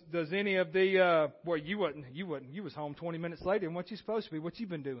any of the, you was home 20 minutes later, and what you supposed to be? What you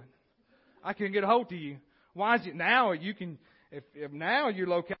been doing? I couldn't get a hold of you. Why is it now you can, if now your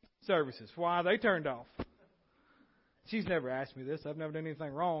location services, why are they turned off? She's never asked me this. I've never done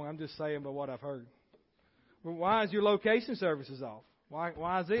anything wrong. I'm just saying by what I've heard. But why is your location services off?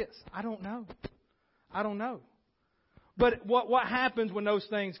 Why is this? I don't know. I don't know. But what happens when those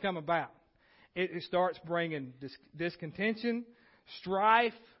things come about? It starts bringing discontention,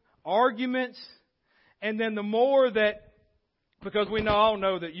 strife, arguments, and then the more that, because we all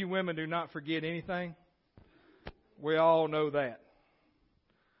know that you women do not forget anything. We all know that.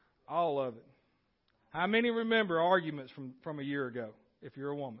 All of it. How many remember arguments from a year ago, if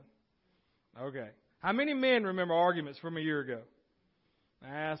you're a woman? Okay. How many men remember arguments from a year ago?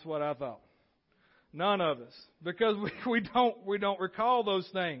 That's what I thought. None of us. Because we don't recall those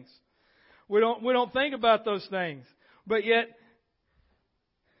things. We don't think about those things. But yet,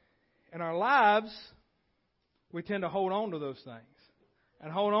 in our lives, we tend to hold on to those things.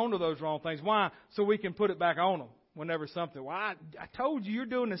 And hold on to those wrong things. Why? So we can put it back on them whenever something. Well, I told you you're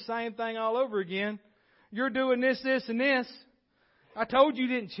doing the same thing all over again. You're doing this, and this. I told you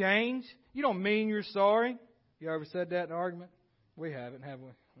didn't change. You don't mean you're sorry. You ever said that in an argument? We haven't, have we?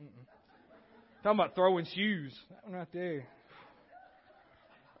 Mm-mm. Talking about throwing shoes. That one right there.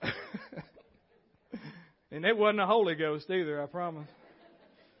 And it wasn't the Holy Ghost either, I promise.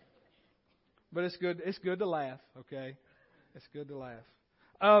 But it's good. It's good to laugh, okay? It's good to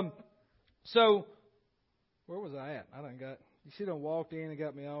laugh. So, where was I at? She done walked in and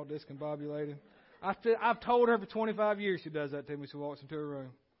got me all discombobulated. I've told her for 25 years she does that to me. She walks into her room.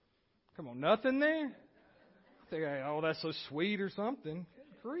 Come on, nothing there? I think, oh, that's so sweet or something.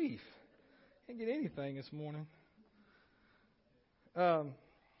 Good grief. Can't get anything this morning.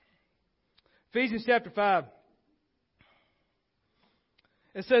 Ephesians chapter 5.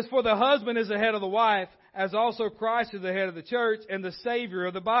 It says, for the husband is the head of the wife, as also Christ is the head of the church and the Savior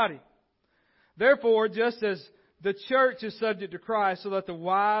of the body. Therefore, just as the church is subject to Christ, so let the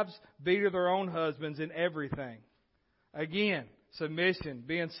wives be to their own husbands in everything. Again, submission,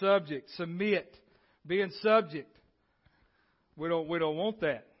 being subject, submit, being subject. We don't want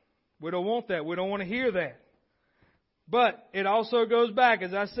that. We don't want that. We don't want to hear that. But it also goes back,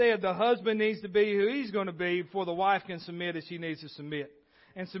 as I said, the husband needs to be who he's going to be before the wife can submit as she needs to submit.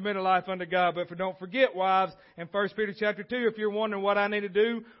 And submit a life unto God. But don't forget, wives, in 1 Peter chapter 2, if you're wondering what I need to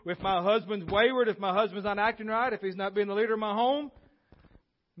do if my husband's wayward, if my husband's not acting right, if he's not being the leader of my home,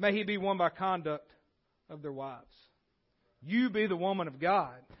 may he be won by conduct of their wives. You be the woman of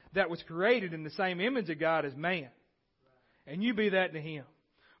God that was created in the same image of God as man. And you be that to him.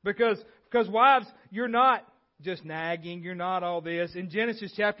 Because wives, you're not just nagging. You're not all this. In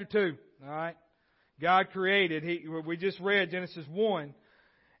Genesis chapter 2, all right, God created. We just read Genesis 1.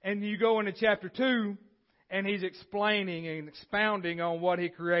 And you go into chapter 2, and He's explaining and expounding on what He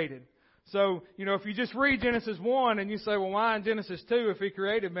created. So, if you just read Genesis 1 and you say, well, why in Genesis 2 if He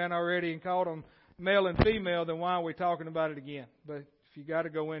created man already and called them male and female, then why are we talking about it again? But if you got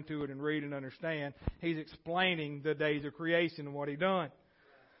to go into it and read and understand, He's explaining the days of creation and what He done.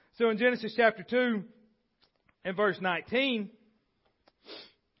 So in Genesis chapter 2 and verse 19,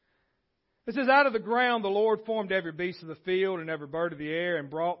 it says, out of the ground the Lord formed every beast of the field and every bird of the air and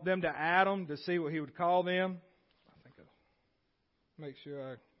brought them to Adam to see what he would call them. I think I'll make sure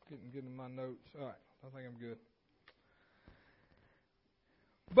I get in my notes. All right, I think I'm good.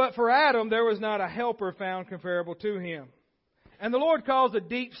 But for Adam there was not a helper found comparable to him. And the Lord caused a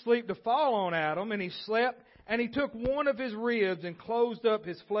deep sleep to fall on Adam, and he slept, and he took one of his ribs and closed up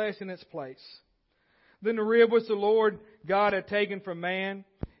his flesh in its place. Then the rib which the Lord God had taken from man,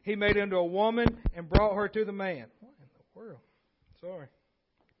 He made into a woman and brought her to the man. What in the world? Sorry.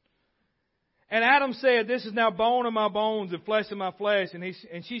 And Adam said, this is now bone of my bones and flesh of my flesh,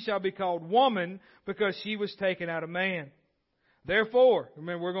 and she shall be called woman because she was taken out of man. Therefore,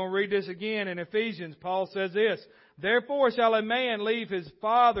 remember we're going to read this again in Ephesians. Paul says this, therefore shall a man leave his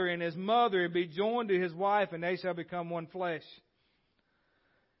father and his mother and be joined to his wife, and they shall become one flesh.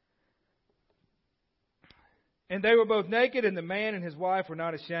 And they were both naked, and the man and his wife were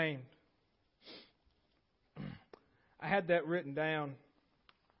not ashamed. I had that written down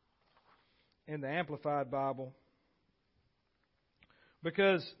in the Amplified Bible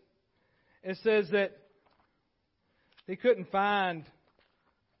because it says that he couldn't find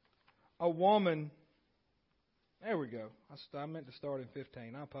a woman. There we go. I meant to start in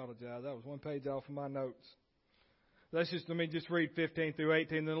 15. I apologize. That was one page off of my notes. Let me just read 15 through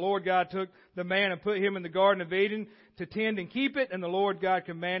 18. Then the Lord God took the man and put him in the Garden of Eden to tend and keep it. And the Lord God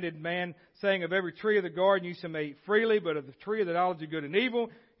commanded man, saying, of every tree of the garden you shall eat freely, but of the tree of the knowledge of good and evil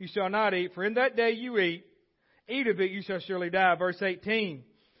you shall not eat. For in that day you eat of it you shall surely die. Verse 18.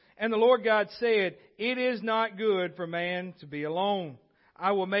 And the Lord God said, it is not good for man to be alone.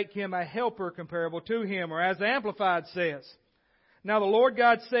 I will make him a helper comparable to him. Or as the Amplified says, now the Lord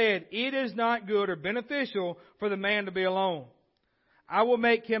God said, it is not good or beneficial for the man to be alone. I will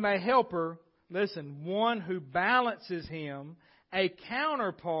make him a helper, listen, one who balances him, a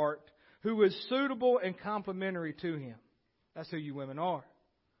counterpart who is suitable and complementary to him. That's who you women are.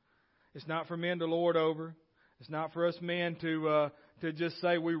 It's not for men to lord over. It's not for us men to just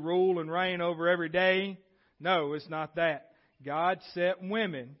say we rule and reign over every day. No, it's not that. God set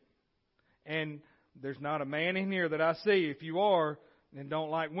women, and there's not a man in here that I see. If you are and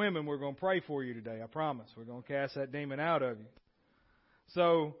don't like women, we're going to pray for you today. I promise. We're going to cast that demon out of you.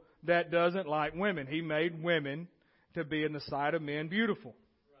 So that doesn't like women. He made women to be in the sight of men beautiful.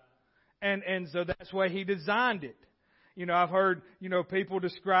 And so that's why He designed it. You know, I've heard, people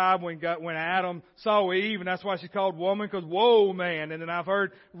describe when Adam saw Eve, and that's why she's called woman, because whoa, man. And then I've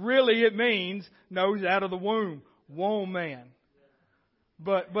heard really it means nose out of the womb. Whoa, man.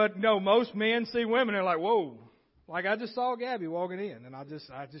 But no, most men see women and they're like, whoa. Like I just saw Gabby walking in, and I just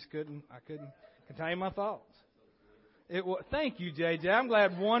couldn't contain my thoughts. Thank you, JJ. I'm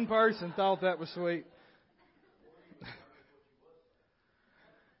glad one person thought that was sweet.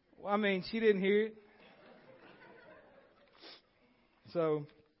 Well, I mean, she didn't hear it. So,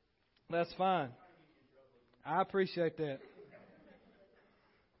 that's fine. I appreciate that.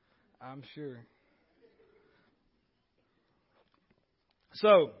 I'm sure.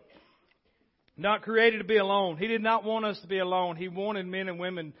 So, not created to be alone. He did not want us to be alone. He wanted men and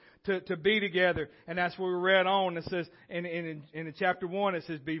women to be together. And that's what we read on. It says, in chapter 1, it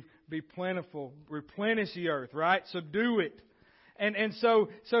says, be plentiful, replenish the earth, right? Subdue it. And so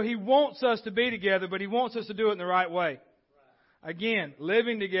He wants us to be together, but He wants us to do it in the right way. Again,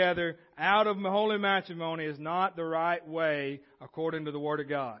 living together out of holy matrimony is not the right way according to the Word of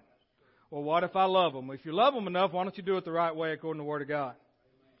God. Well, what if I love them? If you love them enough, why don't you do it the right way according to the Word of God?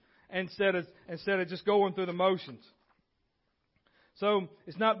 Instead of just going through the motions. So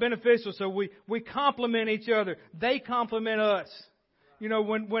it's not beneficial. So we complement each other. They complement us.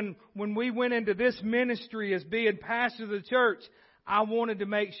 When we went into this ministry as being pastor of the church, I wanted to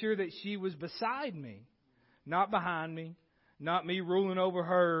make sure that she was beside me, not behind me. Not me ruling over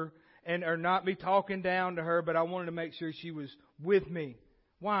her or not me talking down to her, but I wanted to make sure she was with me.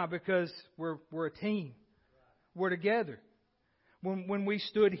 Why? Because we're a team. We're together. When we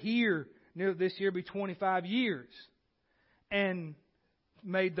stood here, this year be 25 years, and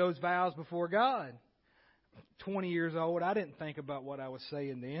made those vows before God. 20 years old, I didn't think about what I was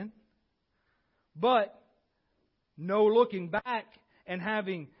saying then. But no looking back and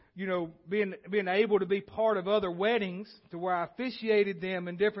having being able to be part of other weddings to where I officiated them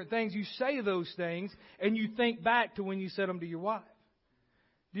and different things, you say those things and you think back to when you said them to your wife.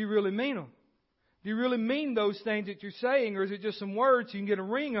 Do you really mean them? Do you really mean those things that you're saying, or is it just some words you can get a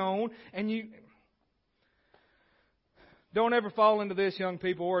ring on and you... Don't ever fall into this, young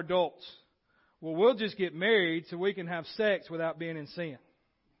people or adults. Well, we'll just get married so we can have sex without being in sin.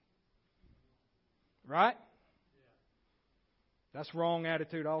 Right? That's wrong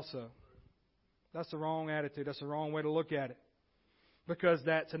attitude also. That's the wrong attitude. That's the wrong way to look at it. Because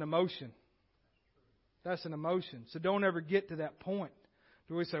that's an emotion. That's an emotion. So don't ever get to that point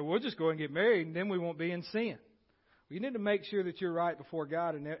where we say, we'll just go and get married and then we won't be in sin. Well, you need to make sure that you're right before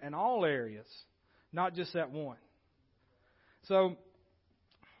God in all areas, not just that one. So,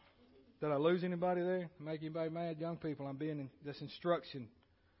 did I lose anybody there? Make anybody mad? Young people, I'm being in this instruction.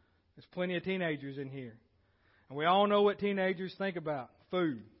 There's plenty of teenagers in here. And we all know what teenagers think about.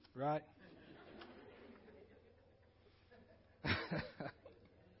 Food, right?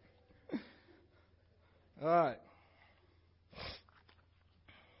 All right.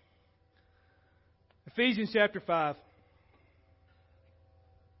 Ephesians chapter 5.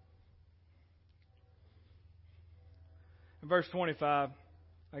 In verse 25,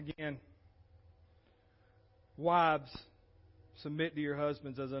 again, wives, submit to your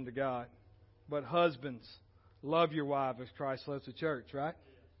husbands as unto God. But husbands, love your wife as Christ loves the church, right?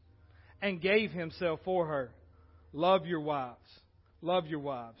 And gave Himself for her. Love your wives. Love your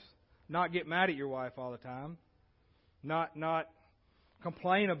wives. Not get mad at your wife all the time. Not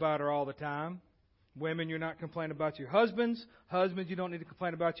complain about her all the time. Women, you're not complaining about your husbands. Husbands, you don't need to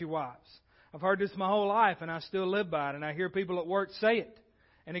complain about your wives. I've heard this my whole life, and I still live by it. And I hear people at work say it,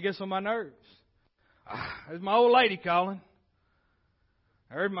 and it gets on my nerves. There's my old lady calling.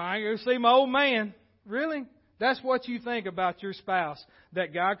 I go see my old man. Really? That's what you think about your spouse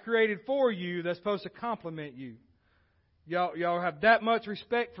that God created for you that's supposed to compliment you. Y'all have that much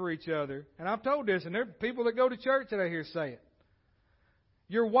respect for each other. And I've told this, and there are people that go to church that I hear say it.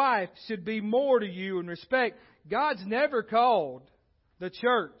 Your wife should be more to you in respect. God's never called the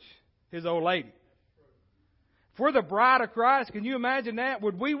church His old lady. If we're the bride of Christ, can you imagine that?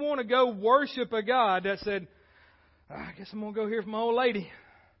 Would we want to go worship a God that said, I guess I'm going to go hear from my old lady?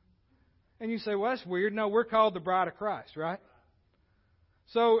 And you say, well, that's weird. No, we're called the bride of Christ, right?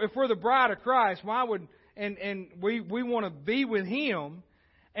 So if we're the bride of Christ, why would, and we want to be with Him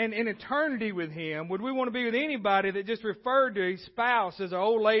and in eternity with Him, would we want to be with anybody that just referred to his spouse as an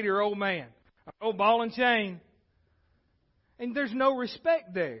old lady or old man? An old ball and chain. And there's no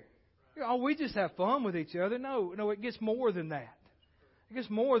respect there. Oh, we just have fun with each other. No, it gets more than that. It gets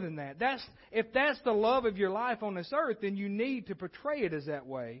more than that. If that's the love of your life on this earth, then you need to portray it as that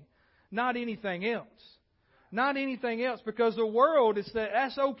way, not anything else. Not anything else, because the world is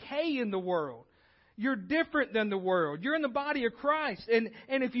that's okay in the world. You're different than the world. You're in the body of Christ. And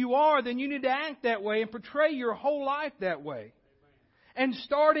if you are, then you need to act that way and portray your whole life that way. And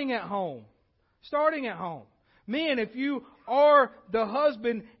starting at home. Starting at home. Men, if you are the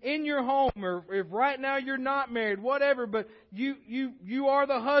husband in your home, or if right now you're not married, whatever, but you are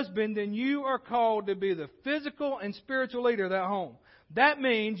the husband, then you are called to be the physical and spiritual leader of that home. That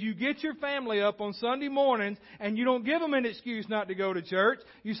means you get your family up on Sunday mornings and you don't give them an excuse not to go to church.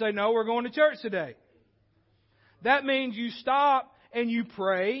 You say, no, we're going to church today. That means you stop and you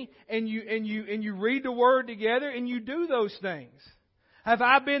pray and you read the Word together and you do those things. Have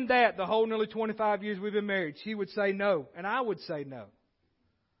I been that the whole nearly 25 years we've been married? She would say no, and I would say no.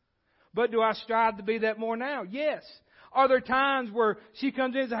 But do I strive to be that more now? Yes. Are there times where she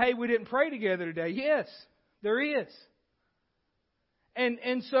comes in and says, hey, we didn't pray together today? Yes, there is.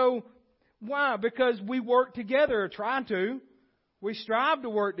 And so, why? Because we work together, or try to. We strive to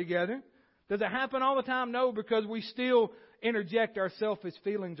work together. Does it happen all the time? No, because we still interject our selfish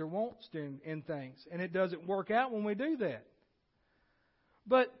feelings or wants in things. And it doesn't work out when we do that.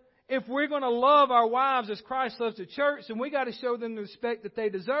 But if we're going to love our wives as Christ loves the church, then we got to show them the respect that they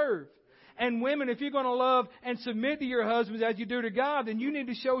deserve. And women, if you're going to love and submit to your husbands as you do to God, then you need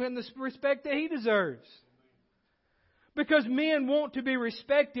to show him the respect that he deserves. Because men want to be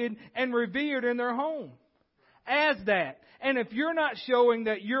respected and revered in their home as that. And if you're not showing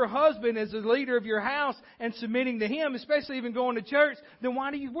that your husband is the leader of your house and submitting to him, especially even going to church, then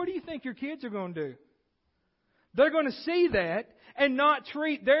what do you think your kids are going to do? They're going to see that and not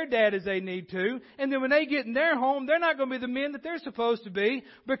treat their dad as they need to. And then when they get in their home, they're not going to be the men that they're supposed to be,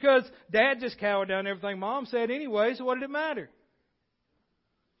 because dad just cowered down everything mom said anyway, so what did it matter?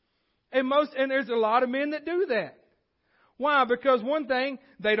 And there's a lot of men that do that. Why? Because one thing,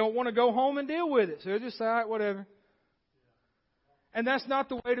 they don't want to go home and deal with it. So they'll just say, all right, whatever. And that's not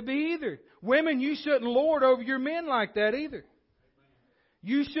the way to be either. Women, you shouldn't lord over your men like that either.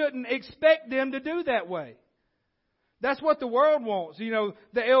 You shouldn't expect them to do that way. That's what the world wants. You know,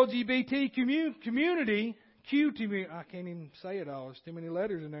 the LGBT community, I can't even say it all. There's too many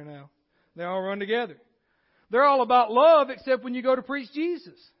letters in there now. They all run together. They're all about love, except when you go to preach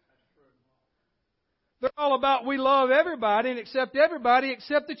Jesus. They're all about we love everybody and accept everybody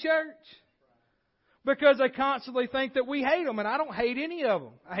except the church. Because they constantly think that we hate them. And I don't hate any of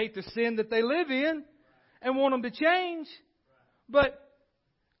them. I hate the sin that they live in and want them to change. But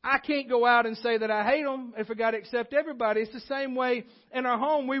I can't go out and say that I hate them if I got to accept everybody. It's the same way in our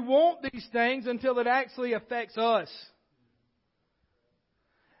home. We want these things until it actually affects us.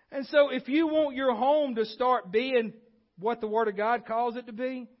 And so if you want your home to start being what the Word of God calls it to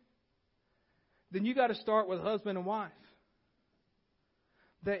be, then you got to start with husband and wife.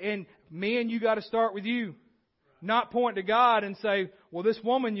 And men, you got to start with you. Not point to God and say, well, this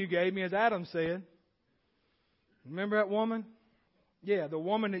woman you gave me, as Adam said. Remember that woman? Yeah, the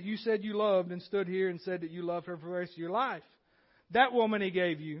woman that you said you loved and stood here and said that you loved her for the rest of your life. That woman he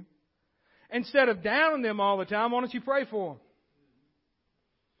gave you. Instead of downing them all the time, why don't you pray for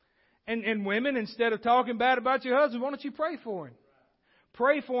them? And women, instead of talking bad about your husband, why don't you pray for him?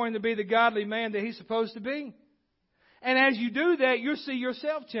 Pray for him to be the godly man that he's supposed to be. And as you do that, you'll see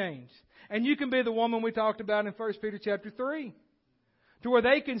yourself change. And you can be the woman we talked about in 1 Peter chapter 3. To where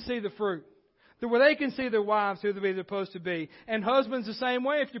they can see the fruit. To where they can see their wives who they're supposed to be. And husbands the same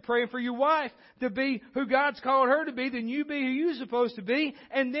way. If you're praying for your wife to be who God's called her to be, then you be who you're supposed to be.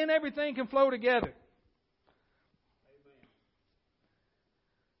 And then everything can flow together.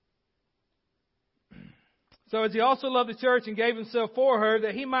 So as he also loved the church and gave himself for her,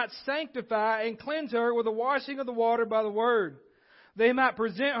 that he might sanctify and cleanse her with the washing of the water by the word, that he might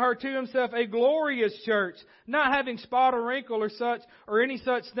present her to himself a glorious church, not having spot or wrinkle or any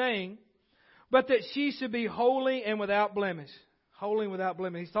such thing, but that she should be holy and without blemish. Holy and without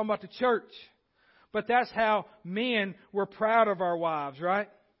blemish. He's talking about the church. But that's how men were proud of our wives, right?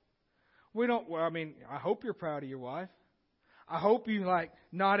 I hope you're proud of your wife. I hope you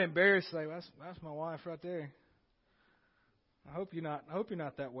not embarrassed, say, well, that's my wife right there. I hope you're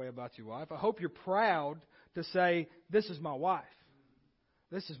not that way about your wife. I hope you're proud to say, this is my wife.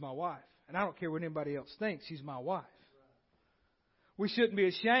 This is my wife. And I don't care what anybody else thinks, she's my wife. We shouldn't be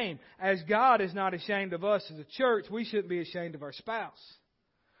ashamed. As God is not ashamed of us as a church, we shouldn't be ashamed of our spouse.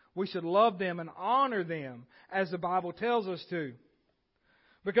 We should love them and honor them as the Bible tells us to.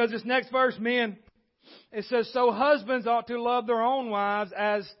 Because this next verse, men, it says, so husbands ought to love their own wives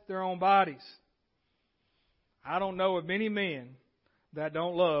as their own bodies. I don't know of many men that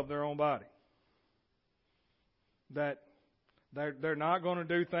don't love their own body. That they're not going to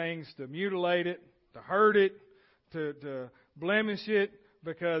do things to mutilate it, to hurt it, to blemish it,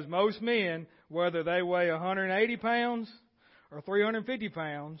 because most men, whether they weigh 180 pounds or 350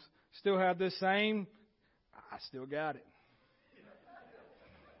 pounds, still have this same, I still got it.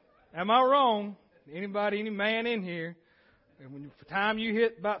 Am I wrong? Any man in here, and when the time you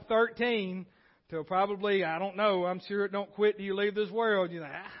hit about 13, till probably, I don't know, I'm sure it don't quit till you leave this world, you're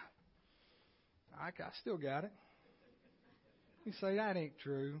like, I still got it. You say, that ain't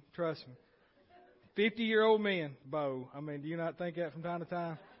true. Trust me. 50-year-old men, Bo. Do you not think that from time to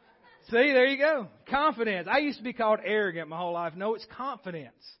time? See, there you go. Confidence. I used to be called arrogant my whole life. No, it's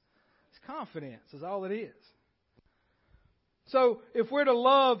confidence. It's confidence is all it is. So, if we're to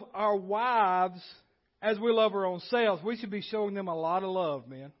love our wives as we love our own selves, we should be showing them a lot of love,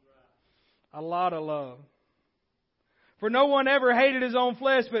 man. A lot of love. For no one ever hated his own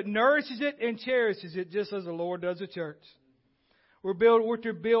flesh, but nourishes it and cherishes it, just as the Lord does the church. We're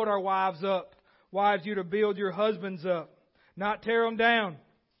to build our wives up. Wives, you're to build your husbands up, not tear them down.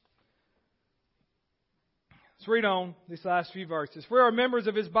 Let's read on these last few verses. For we are members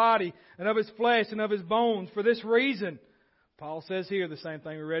of His body and of His flesh and of His bones. For this reason, Paul says here the same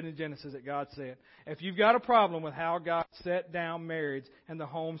thing we read in Genesis that God said. If you've got a problem with how God set down marriage and the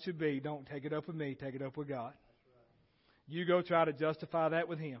home should be, don't take it up with me, take it up with God. You go try to justify that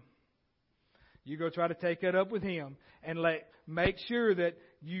with Him. You go try to take it up with Him and make sure that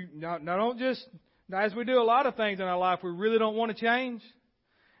you don't just, as we do a lot of things in our life, we really don't want to change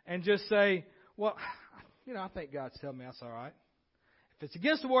and just say, well, I think God's telling me that's all right. If it's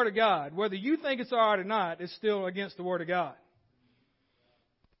against the Word of God, whether you think it's all right or not, it's still against the Word of God.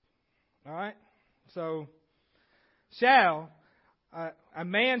 All right? So, a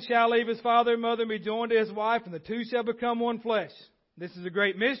man shall leave his father and mother and be joined to his wife, and the two shall become one flesh. This is a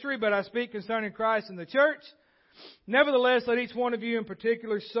great mystery, but I speak concerning Christ and the church. Nevertheless, let each one of you in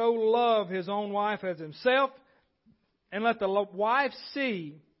particular so love his own wife as himself, and let the wife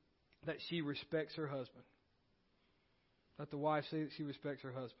see that she respects her husband. Let the wife see that she respects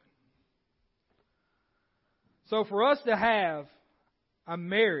her husband. So for us to have a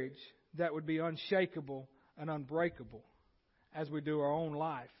marriage that would be unshakable and unbreakable as we do our own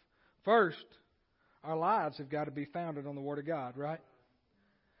life, first, our lives have got to be founded on the Word of God, right?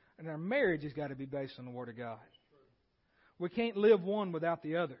 And our marriage has got to be based on the Word of God. We can't live one without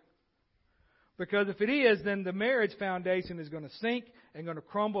the other. Because if it is, then the marriage foundation is going to sink and going to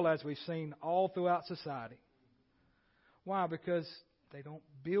crumble, as we've seen all throughout society. Why? Because they don't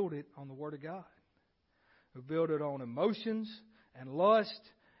build it on the Word of God. We build it on emotions and lust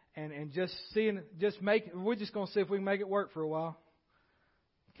and we're just going to see if we can make it work for a while.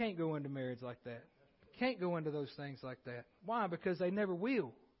 Can't go into marriage like that. Can't go into those things like that. Why? Because they never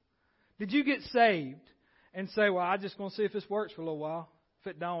will. Did you get saved and say, well, I'm just going to see if this works for a little while. If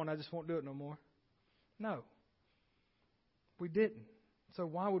it don't, I just won't do it no more. No. We didn't. So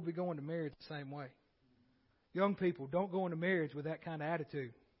why would we go into marriage the same way? Young people, don't go into marriage with that kind of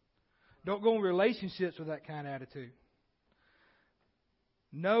attitude. Don't go in relationships with that kind of attitude.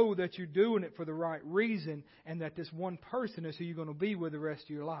 Know that you're doing it for the right reason and that this one person is who you're going to be with the rest of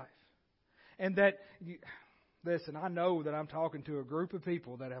your life. And that, listen, I know that I'm talking to a group of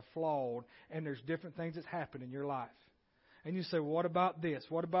people that have flawed and there's different things that's happened in your life. And you say, well, what about this?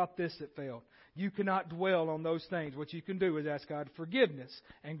 What about this that failed? You cannot dwell on those things. What you can do is ask God forgiveness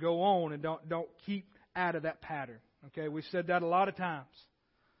and go on and don't keep out of that pattern. Okay, we've said that a lot of times.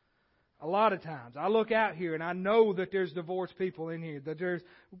 A lot of times. I look out here and I know that there's divorced people in here, that there's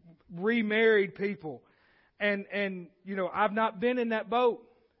remarried people. And I've not been in that boat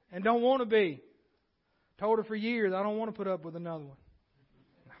and don't want to be. Told her for years, I don't want to put up with another one.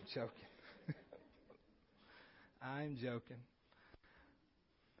 I'm joking. I'm joking.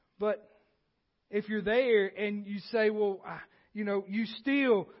 But if you're there and you say, well, you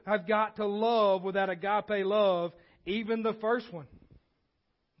still have got to love with that agape love, even the first one.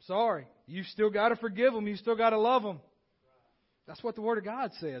 sorry. You still got to forgive them. You still got to love them. That's what the Word of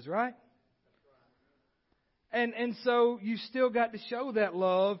God says, right? And so you still got to show that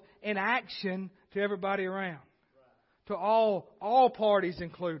love in action to everybody around. To all parties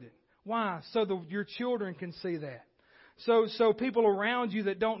included. Why? So your children can see that. So people around you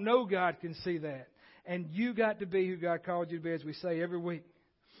that don't know God can see that. And you got to be who God called you to be, as we say every week.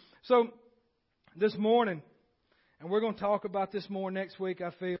 So this morning, and we're going to talk about this more next week,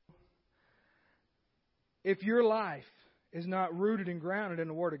 I feel. If your life is not rooted and grounded in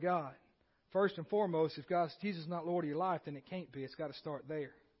the Word of God, first and foremost, if Jesus is not Lord of your life, then it can't be. It's got to start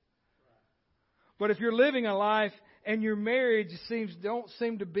there. But if you're living a life and your marriage don't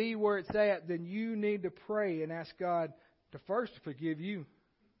seem to be where it's at, then you need to pray and ask God to first forgive you.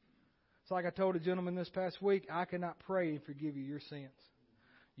 It's like I told a gentleman this past week, I cannot pray and forgive you your sins.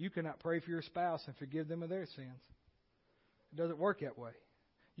 You cannot pray for your spouse and forgive them of their sins. It doesn't work that way.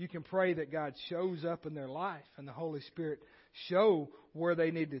 You can pray that God shows up in their life and the Holy Spirit show where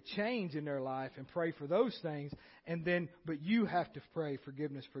they need to change in their life and pray for those things. But you have to pray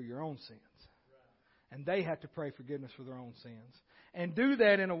forgiveness for your own sins. And they have to pray forgiveness for their own sins. And do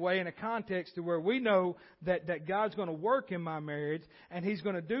that in a way, in a context to where we know that God's going to work in my marriage and He's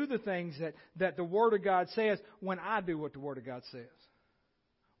going to do the things that the Word of God says when I do what the Word of God says.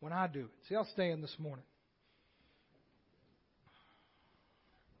 When I do it. See, I'll stand this morning.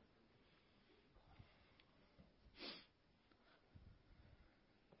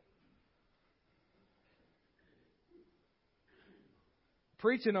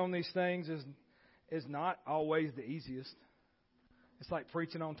 Preaching on these things is not always the easiest. It's like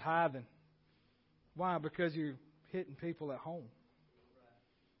preaching on tithing. Why? Because you're hitting people at home.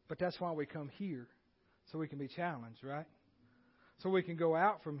 But that's why we come here, so we can be challenged, right? So we can go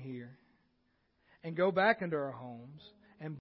out from here and go back into our homes